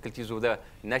some difficulties with the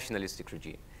nationalistic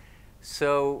regime.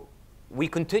 So we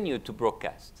continued to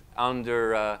broadcast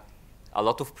under a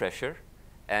lot of pressure,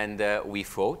 and we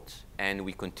fought, and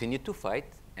we continued to fight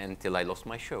until I lost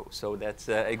my show. So that's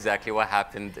exactly what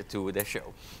happened to the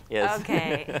show. Yes.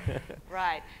 Okay.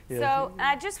 Right. Yes. So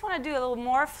I just want to do a little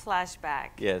more flashback.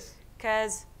 Yes.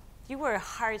 Because you were a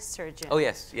heart surgeon. Oh,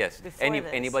 yes, yes. Before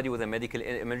Anybody with a medical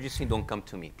emergency, don't come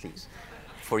to me, please.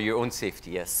 For your own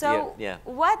safety, yes. So yeah.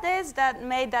 what is that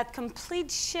made that complete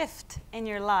shift in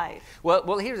your life?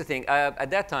 Well, here's the thing.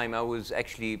 At that time, I was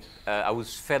actually, I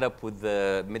was fed up with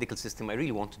the medical system. I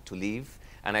really wanted to leave.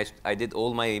 And I did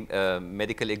all my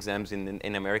medical exams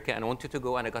in America, and I wanted to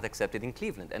go, and I got accepted in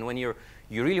Cleveland. And when you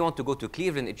really want to go to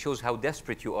Cleveland, it shows how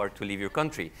desperate you are to leave your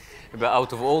country. But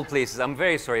out of all places, I'm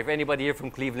very sorry. If anybody here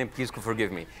from Cleveland, please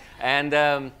forgive me. And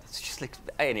it's just like,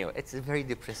 anyway, it's a very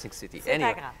depressing city.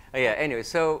 Anyway, yeah, anyway,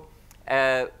 so,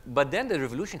 but then the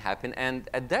revolution happened, and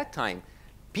at that time,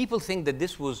 people think that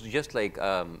this was just like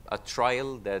a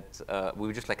trial, that we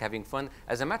were just like having fun.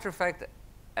 As a matter of fact,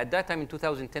 at that time in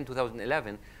 2010,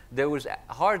 2011, there was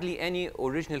hardly any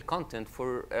original content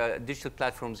for digital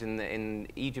platforms in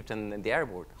Egypt and the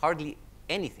Arab world. Hardly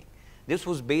anything. This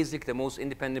was basically the most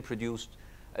independent produced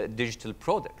digital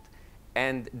product.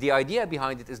 And the idea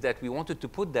behind it is that we wanted to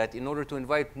put that in order to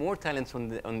invite more talents on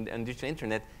digital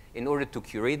internet in order to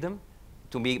curate them,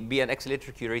 to be an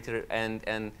accelerator curator,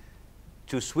 and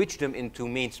to switch them into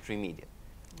mainstream media.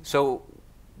 So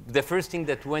the first thing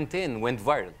that went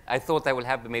viral. I thought I would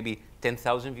have maybe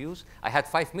 10,000 views. I had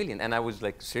 5 million, and I was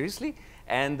like, seriously?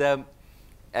 And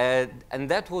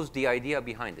that was the idea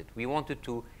behind it. We wanted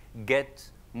to get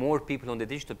more people on the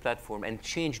digital platform and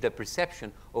change the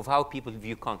perception of how people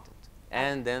view content.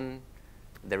 And then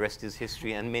the rest is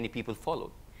history, and many people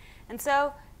followed. And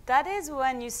so that is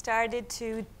when you started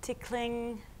to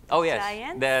tickling Oh, yes.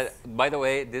 clients? By the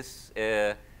way, this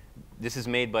is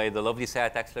made by the lovely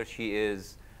Saad Axler. She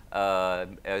is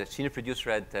a senior producer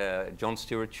at Jon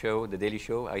Stewart show, The Daily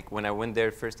Show. When I went there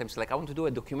first time, she's like, I want to do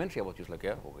a documentary about you. I was like,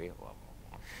 yeah, okay. Well.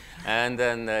 And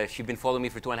then she's been following me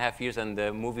for 2.5 years, and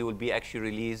the movie will be actually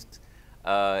released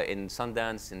in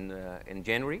Sundance in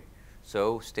January.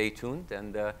 So stay tuned,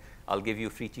 and I'll give you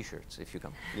free T-shirts if you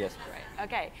come. Yes. Right.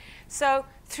 Okay. So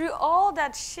through all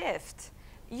that shift,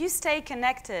 you stay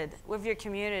connected with your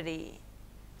community.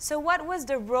 So what was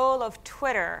the role of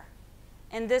Twitter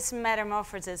in this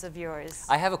metamorphosis of yours?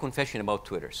 I have a confession about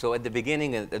Twitter. So at the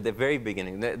beginning, at the very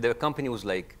beginning, the company was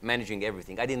like managing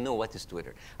everything. I didn't know what is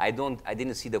Twitter. I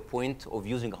didn't see the point of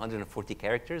using 140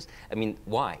 characters. I mean,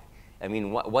 why? I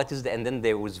mean, what is the, and then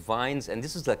there was Vines, and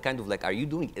this is like kind of like, are you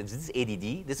doing, is this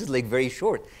ADD? This is like very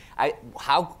short.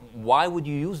 Why would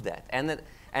you use that? And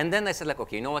then I said like,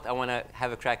 okay, you know what? I want to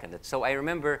have a crack at it. So I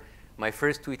remember my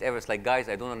first tweet ever was like, guys,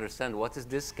 I don't understand. What is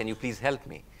this? Can you please help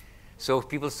me? So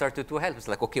people started to help. It's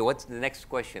like, okay, what's the next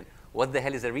question? What the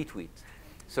hell is a retweet?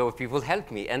 So people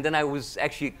helped me. And then I was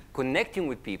actually connecting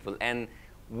with people. And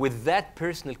with that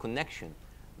personal connection,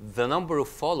 the number of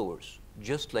followers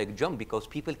just like jump because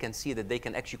people can see that they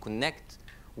can actually connect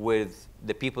with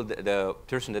the people, the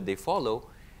person that they follow,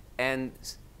 and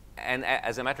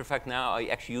as a matter of fact, now I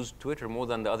actually use Twitter more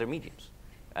than the other mediums.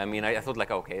 I mean, I thought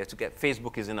like, okay,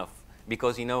 Facebook is enough.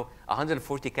 Because,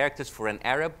 140 characters for an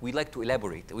Arab, we like to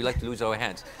elaborate. We like to lose our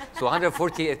hands. So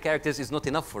 140 characters is not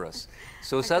enough for us.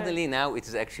 So suddenly now it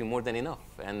is actually more than enough.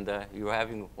 And you're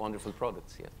having wonderful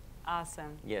products, yes.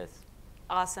 Awesome. Yes.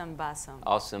 Awesome, Bassem.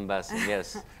 Awesome, Bassem,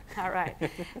 yes. All right.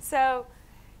 So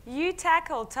you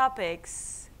tackle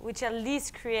topics which at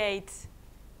least create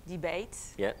debate,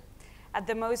 yeah. at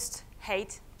the most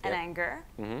hate and anger.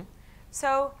 Mm-hmm.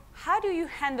 So how do you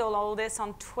handle all this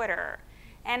on Twitter?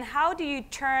 And how do you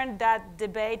turn that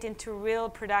debate into real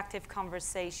productive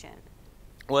conversation?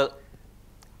 Well,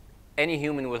 any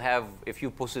human will have, if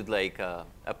you posted like a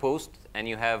post and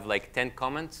you have like 10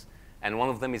 comments and one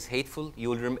of them is hateful,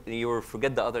 you'll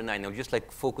forget the other 9. You'll just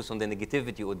like focus on the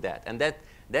negativity with that. And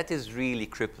that is really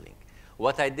crippling.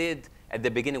 What I did at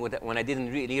the beginning when I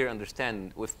didn't really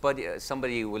understand, if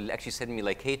somebody will actually send me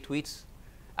like hate tweets,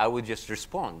 I would just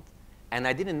respond. And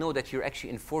I didn't know that you're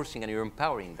actually enforcing and you're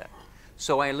empowering that.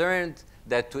 So I learned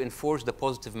that to enforce the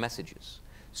positive messages.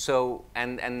 So,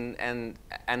 and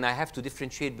I have to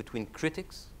differentiate between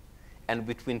critics and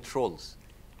between trolls.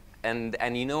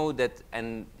 And you know that,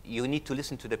 and you need to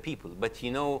listen to the people. But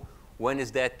you know when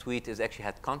is that tweet is actually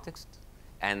had context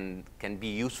and can be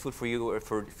useful for you or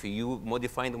for you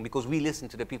modifying them, because we listen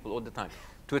to the people all the time.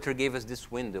 Twitter gave us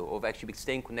this window of actually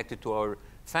staying connected to our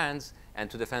fans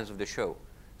and to the fans of the show.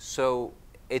 So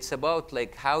it's about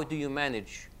like, how do you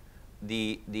manage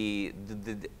the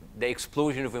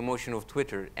explosion of emotion of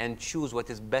Twitter and choose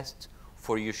what is best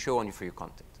for your show and for your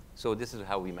content. So this is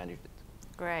how we managed it.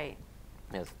 Great.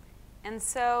 Yes. And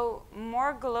so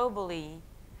more globally,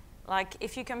 like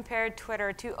if you compare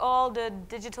Twitter to all the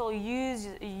digital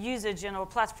usage and or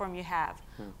platform you have,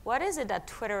 what is it that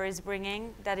Twitter is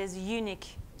bringing that is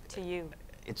unique to you?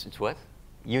 It's what?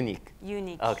 Unique.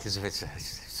 Unique. Oh, it's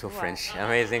so French.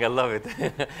 Amazing. I love it.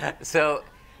 So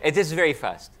it is very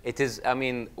fast. It is, I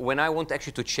mean, when I want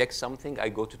actually to check something, I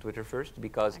go to Twitter first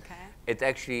because it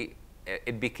actually,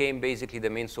 it became basically the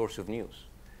main source of news.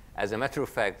 As a matter of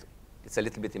fact, it's a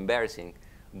little bit embarrassing,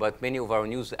 but many of our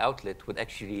news outlets would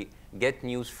actually get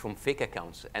news from fake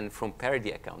accounts and from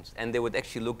parody accounts, and they would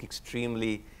actually look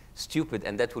extremely stupid,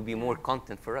 and that would be more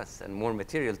content for us and more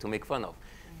material to make fun of.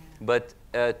 But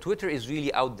Twitter is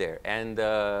really out there, and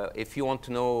if you want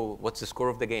to know what's the score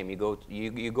of the game, you go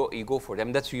for it. I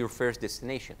mean, that's your first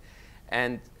destination.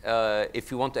 And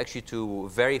if you want actually to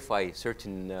verify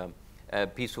certain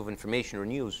piece of information or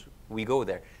news, we go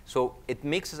there. So it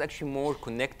makes us actually more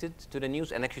connected to the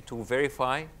news and actually to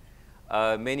verify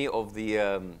many of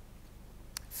the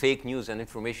fake news and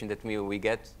information that we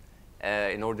get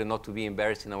in order not to be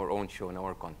embarrassed in our own show and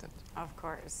our content. Of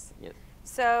course. Yes.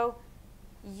 So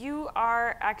you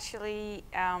are actually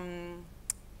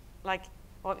well,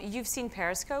 you've seen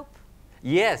Periscope?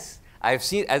 Yes, I've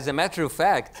seen. As a matter of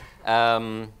fact.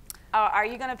 Are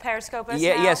you going to Periscope us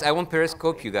now? Yes, I want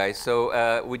Periscope you guys.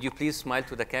 So would you please smile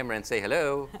to the camera and say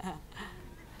hello?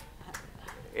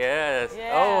 Yes.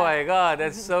 Yeah. Oh my God,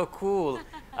 that's so cool.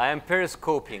 I am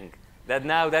periscoping.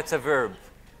 That's a verb.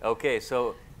 Okay,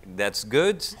 so that's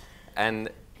good. And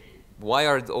why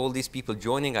are all these people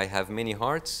joining? I have many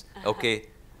hearts. Okay,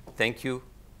 thank you.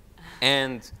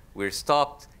 And we're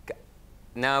stopped.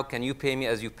 Now, can you pay me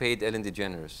as you paid Ellen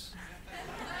DeGeneres?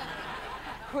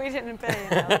 We didn't pay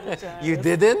Ellen DeGeneres. You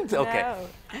didn't? Okay. No.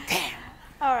 Damn.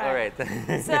 All right. All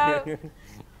right. So,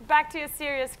 back to a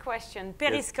serious question.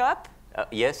 Periscope.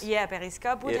 Yes. Yeah,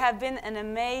 Periscope would have been an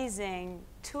amazing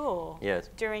tool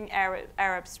during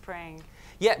Arab Spring.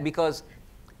 Yeah, because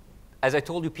as I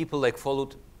told you, people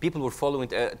were following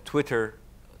Twitter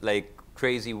like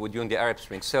crazy during the Arab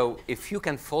Spring. So if you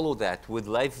can follow that with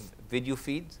live video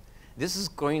feeds, this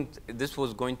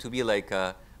was going to be like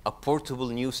a portable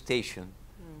news station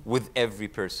with every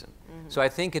person. So I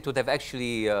think it would have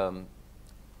actually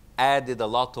added a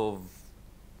lot of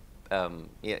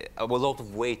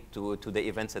weight to the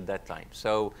events at that time.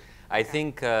 So I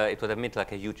think it would have made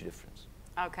like a huge difference.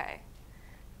 Okay.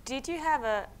 Did you have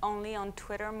a only on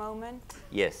Twitter moment?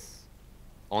 Yes,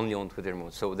 only on Twitter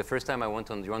moment. So the first time I went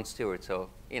on Jon Stewart, so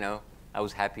I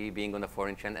was happy being on a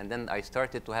foreign channel, and then I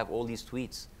started to have all these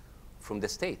tweets from the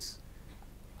States.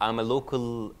 I'm a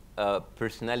local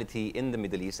personality in the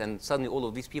Middle East, and suddenly all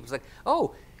of these people like,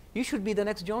 oh, you should be the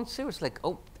next Jon Stewart. Like,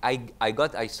 oh,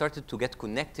 I started to get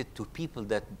connected to people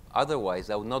that otherwise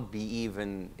I would not be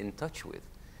even in touch with.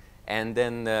 And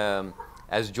then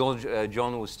as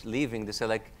John was leaving, they said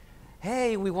like,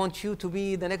 hey, we want you to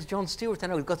be the next Jon Stewart.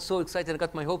 And I got so excited, I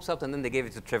got my hopes up, and then they gave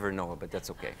it to Trevor Noah, but that's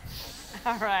okay.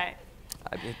 All right.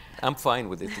 I'm fine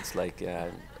with it. It's like,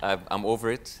 I'm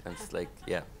over it, and it's like,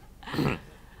 yeah.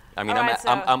 I mean, right,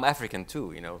 I'm African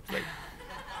too, you know. It's like,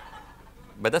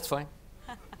 but that's fine.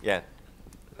 Yeah.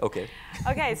 Okay.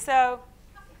 Okay, so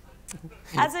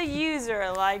as a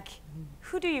user, like,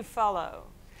 who do you follow?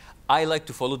 I like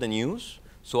to follow the news,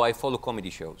 so I follow comedy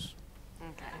shows.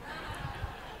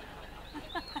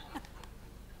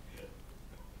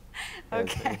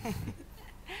 Okay.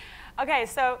 Okay,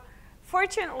 so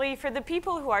fortunately for the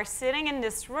people who are sitting in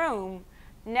this room,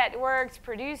 networks,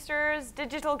 producers,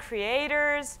 digital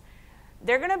creators,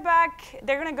 they're gonna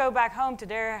go back home to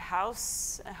their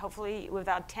house, hopefully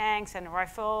without tanks and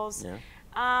rifles.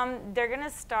 Yeah. They're gonna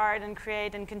start and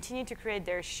create and continue to create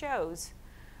their shows.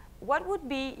 What would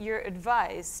be your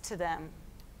advice to them?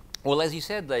 Well, as you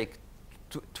said, like,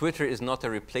 Twitter is not a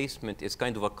replacement. It's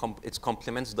kind of it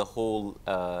complements the whole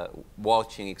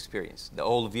watching experience, the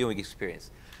whole viewing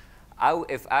experience.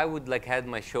 If I would like had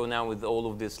my show now with all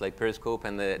of this like Periscope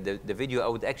and the video, I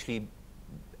would actually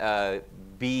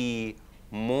be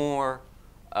more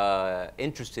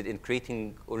interested in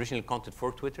creating original content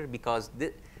for Twitter, because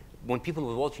when people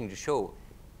were watching the show,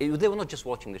 they were not just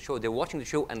watching the show. They were watching the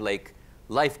show and like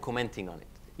live commenting on it.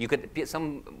 You could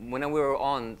when we were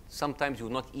on, sometimes you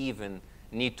would not even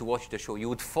need to watch the show. You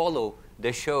would follow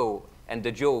the show and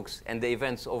the jokes and the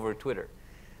events over Twitter.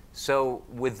 So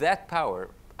with that power,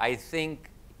 I think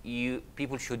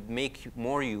people should make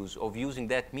more use of using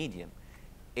that medium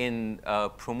in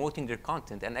promoting their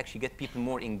content and actually get people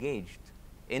more engaged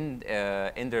in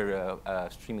their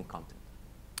streaming content.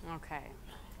 Okay.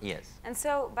 Yes. And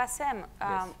so, Bassem,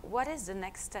 Yes. what is the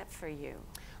next step for you?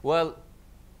 Well,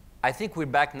 I think we're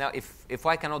back now. If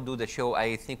I cannot do the show,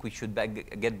 I think we should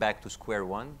get back to square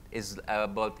one. Is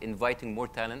about inviting more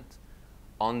talent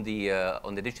on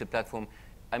the digital platform.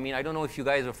 I mean, I don't know if you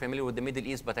guys are familiar with the Middle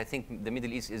East, but I think the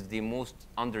Middle East is the most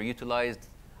underutilized,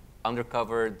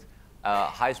 undercovered,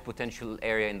 highest potential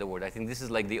area in the world. I think this is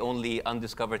like the only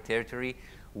undiscovered territory.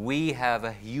 We have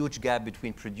a huge gap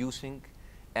between producing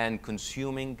and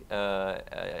consuming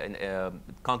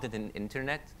content in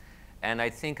internet. And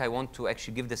I think I want to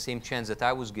actually give the same chance that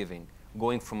I was giving,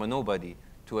 going from a nobody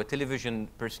to a television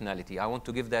personality. I want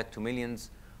to give that to millions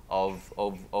of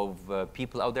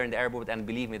people out there in the Arab world. And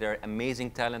believe me, there are amazing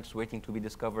talents waiting to be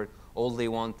discovered. All they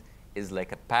want is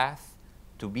like a path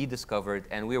to be discovered.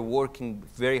 And we're working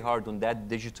very hard on that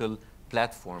digital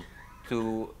platform.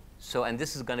 And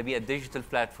this is going to be a digital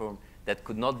platform that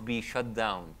could not be shut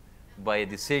down by a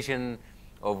decision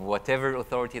of whatever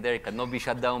authority there. It cannot be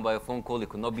shut down by a phone call. It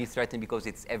could not be threatened because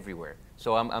it's everywhere.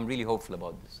 So I'm really hopeful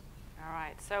about this. All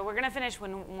right. So we're going to finish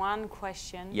with one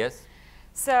question. Yes?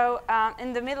 So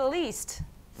in the Middle East,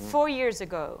 4 years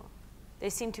ago,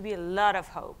 there seemed to be a lot of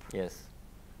hope. Yes.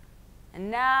 And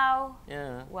now,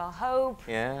 yeah. Well, hope.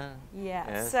 Yeah. Yeah.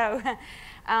 Yes. So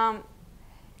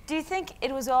do you think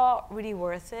it was all really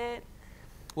worth it?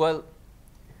 Well,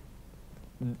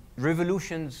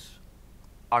 revolutions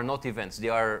are not events. They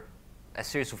are a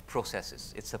series of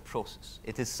processes. It's a process.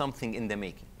 It is something in the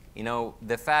making. You know,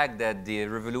 the fact that the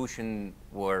revolution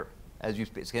as you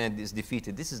said, is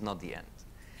defeated, this is not the end.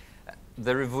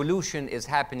 The revolution is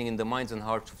happening in the minds and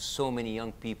hearts of so many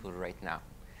young people right now.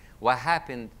 What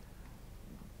happened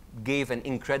gave an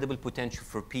incredible potential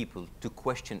for people to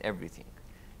question everything.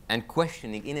 And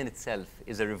questioning in itself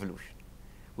is a revolution.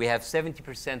 We have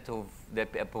 70% of the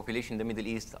population in the Middle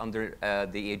East under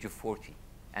the age of 40.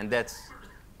 And that's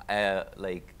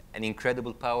like an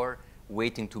incredible power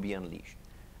waiting to be unleashed.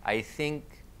 I think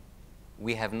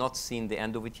we have not seen the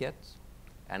end of it yet.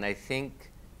 And I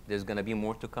think there's going to be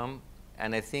more to come.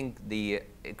 And I think the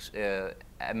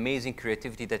amazing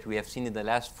creativity that we have seen in the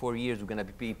last 4 years is going to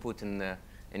be put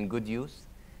in good use.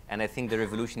 And I think the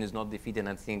revolution is not defeated. And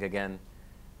I think, again,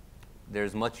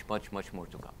 there's much, much, much more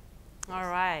to come. All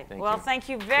right. Thank thank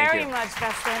you very much,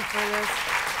 Bassem, for this.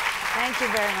 Thank you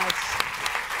very much.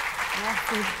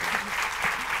 Merci.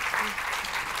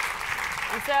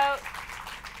 And so,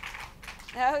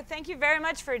 thank you very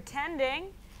much for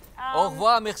attending. Au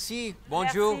revoir, merci,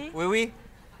 bonjour, merci. oui, oui.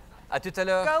 À tout à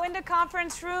l'heure. Go in the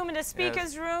conference room, in the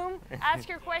speaker's room, ask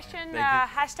your question, you.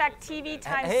 hashtag TV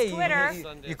times Hey, Twitter. you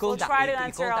We'll called try to that- you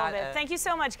answer called all of that, it. Thank you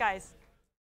so much, guys.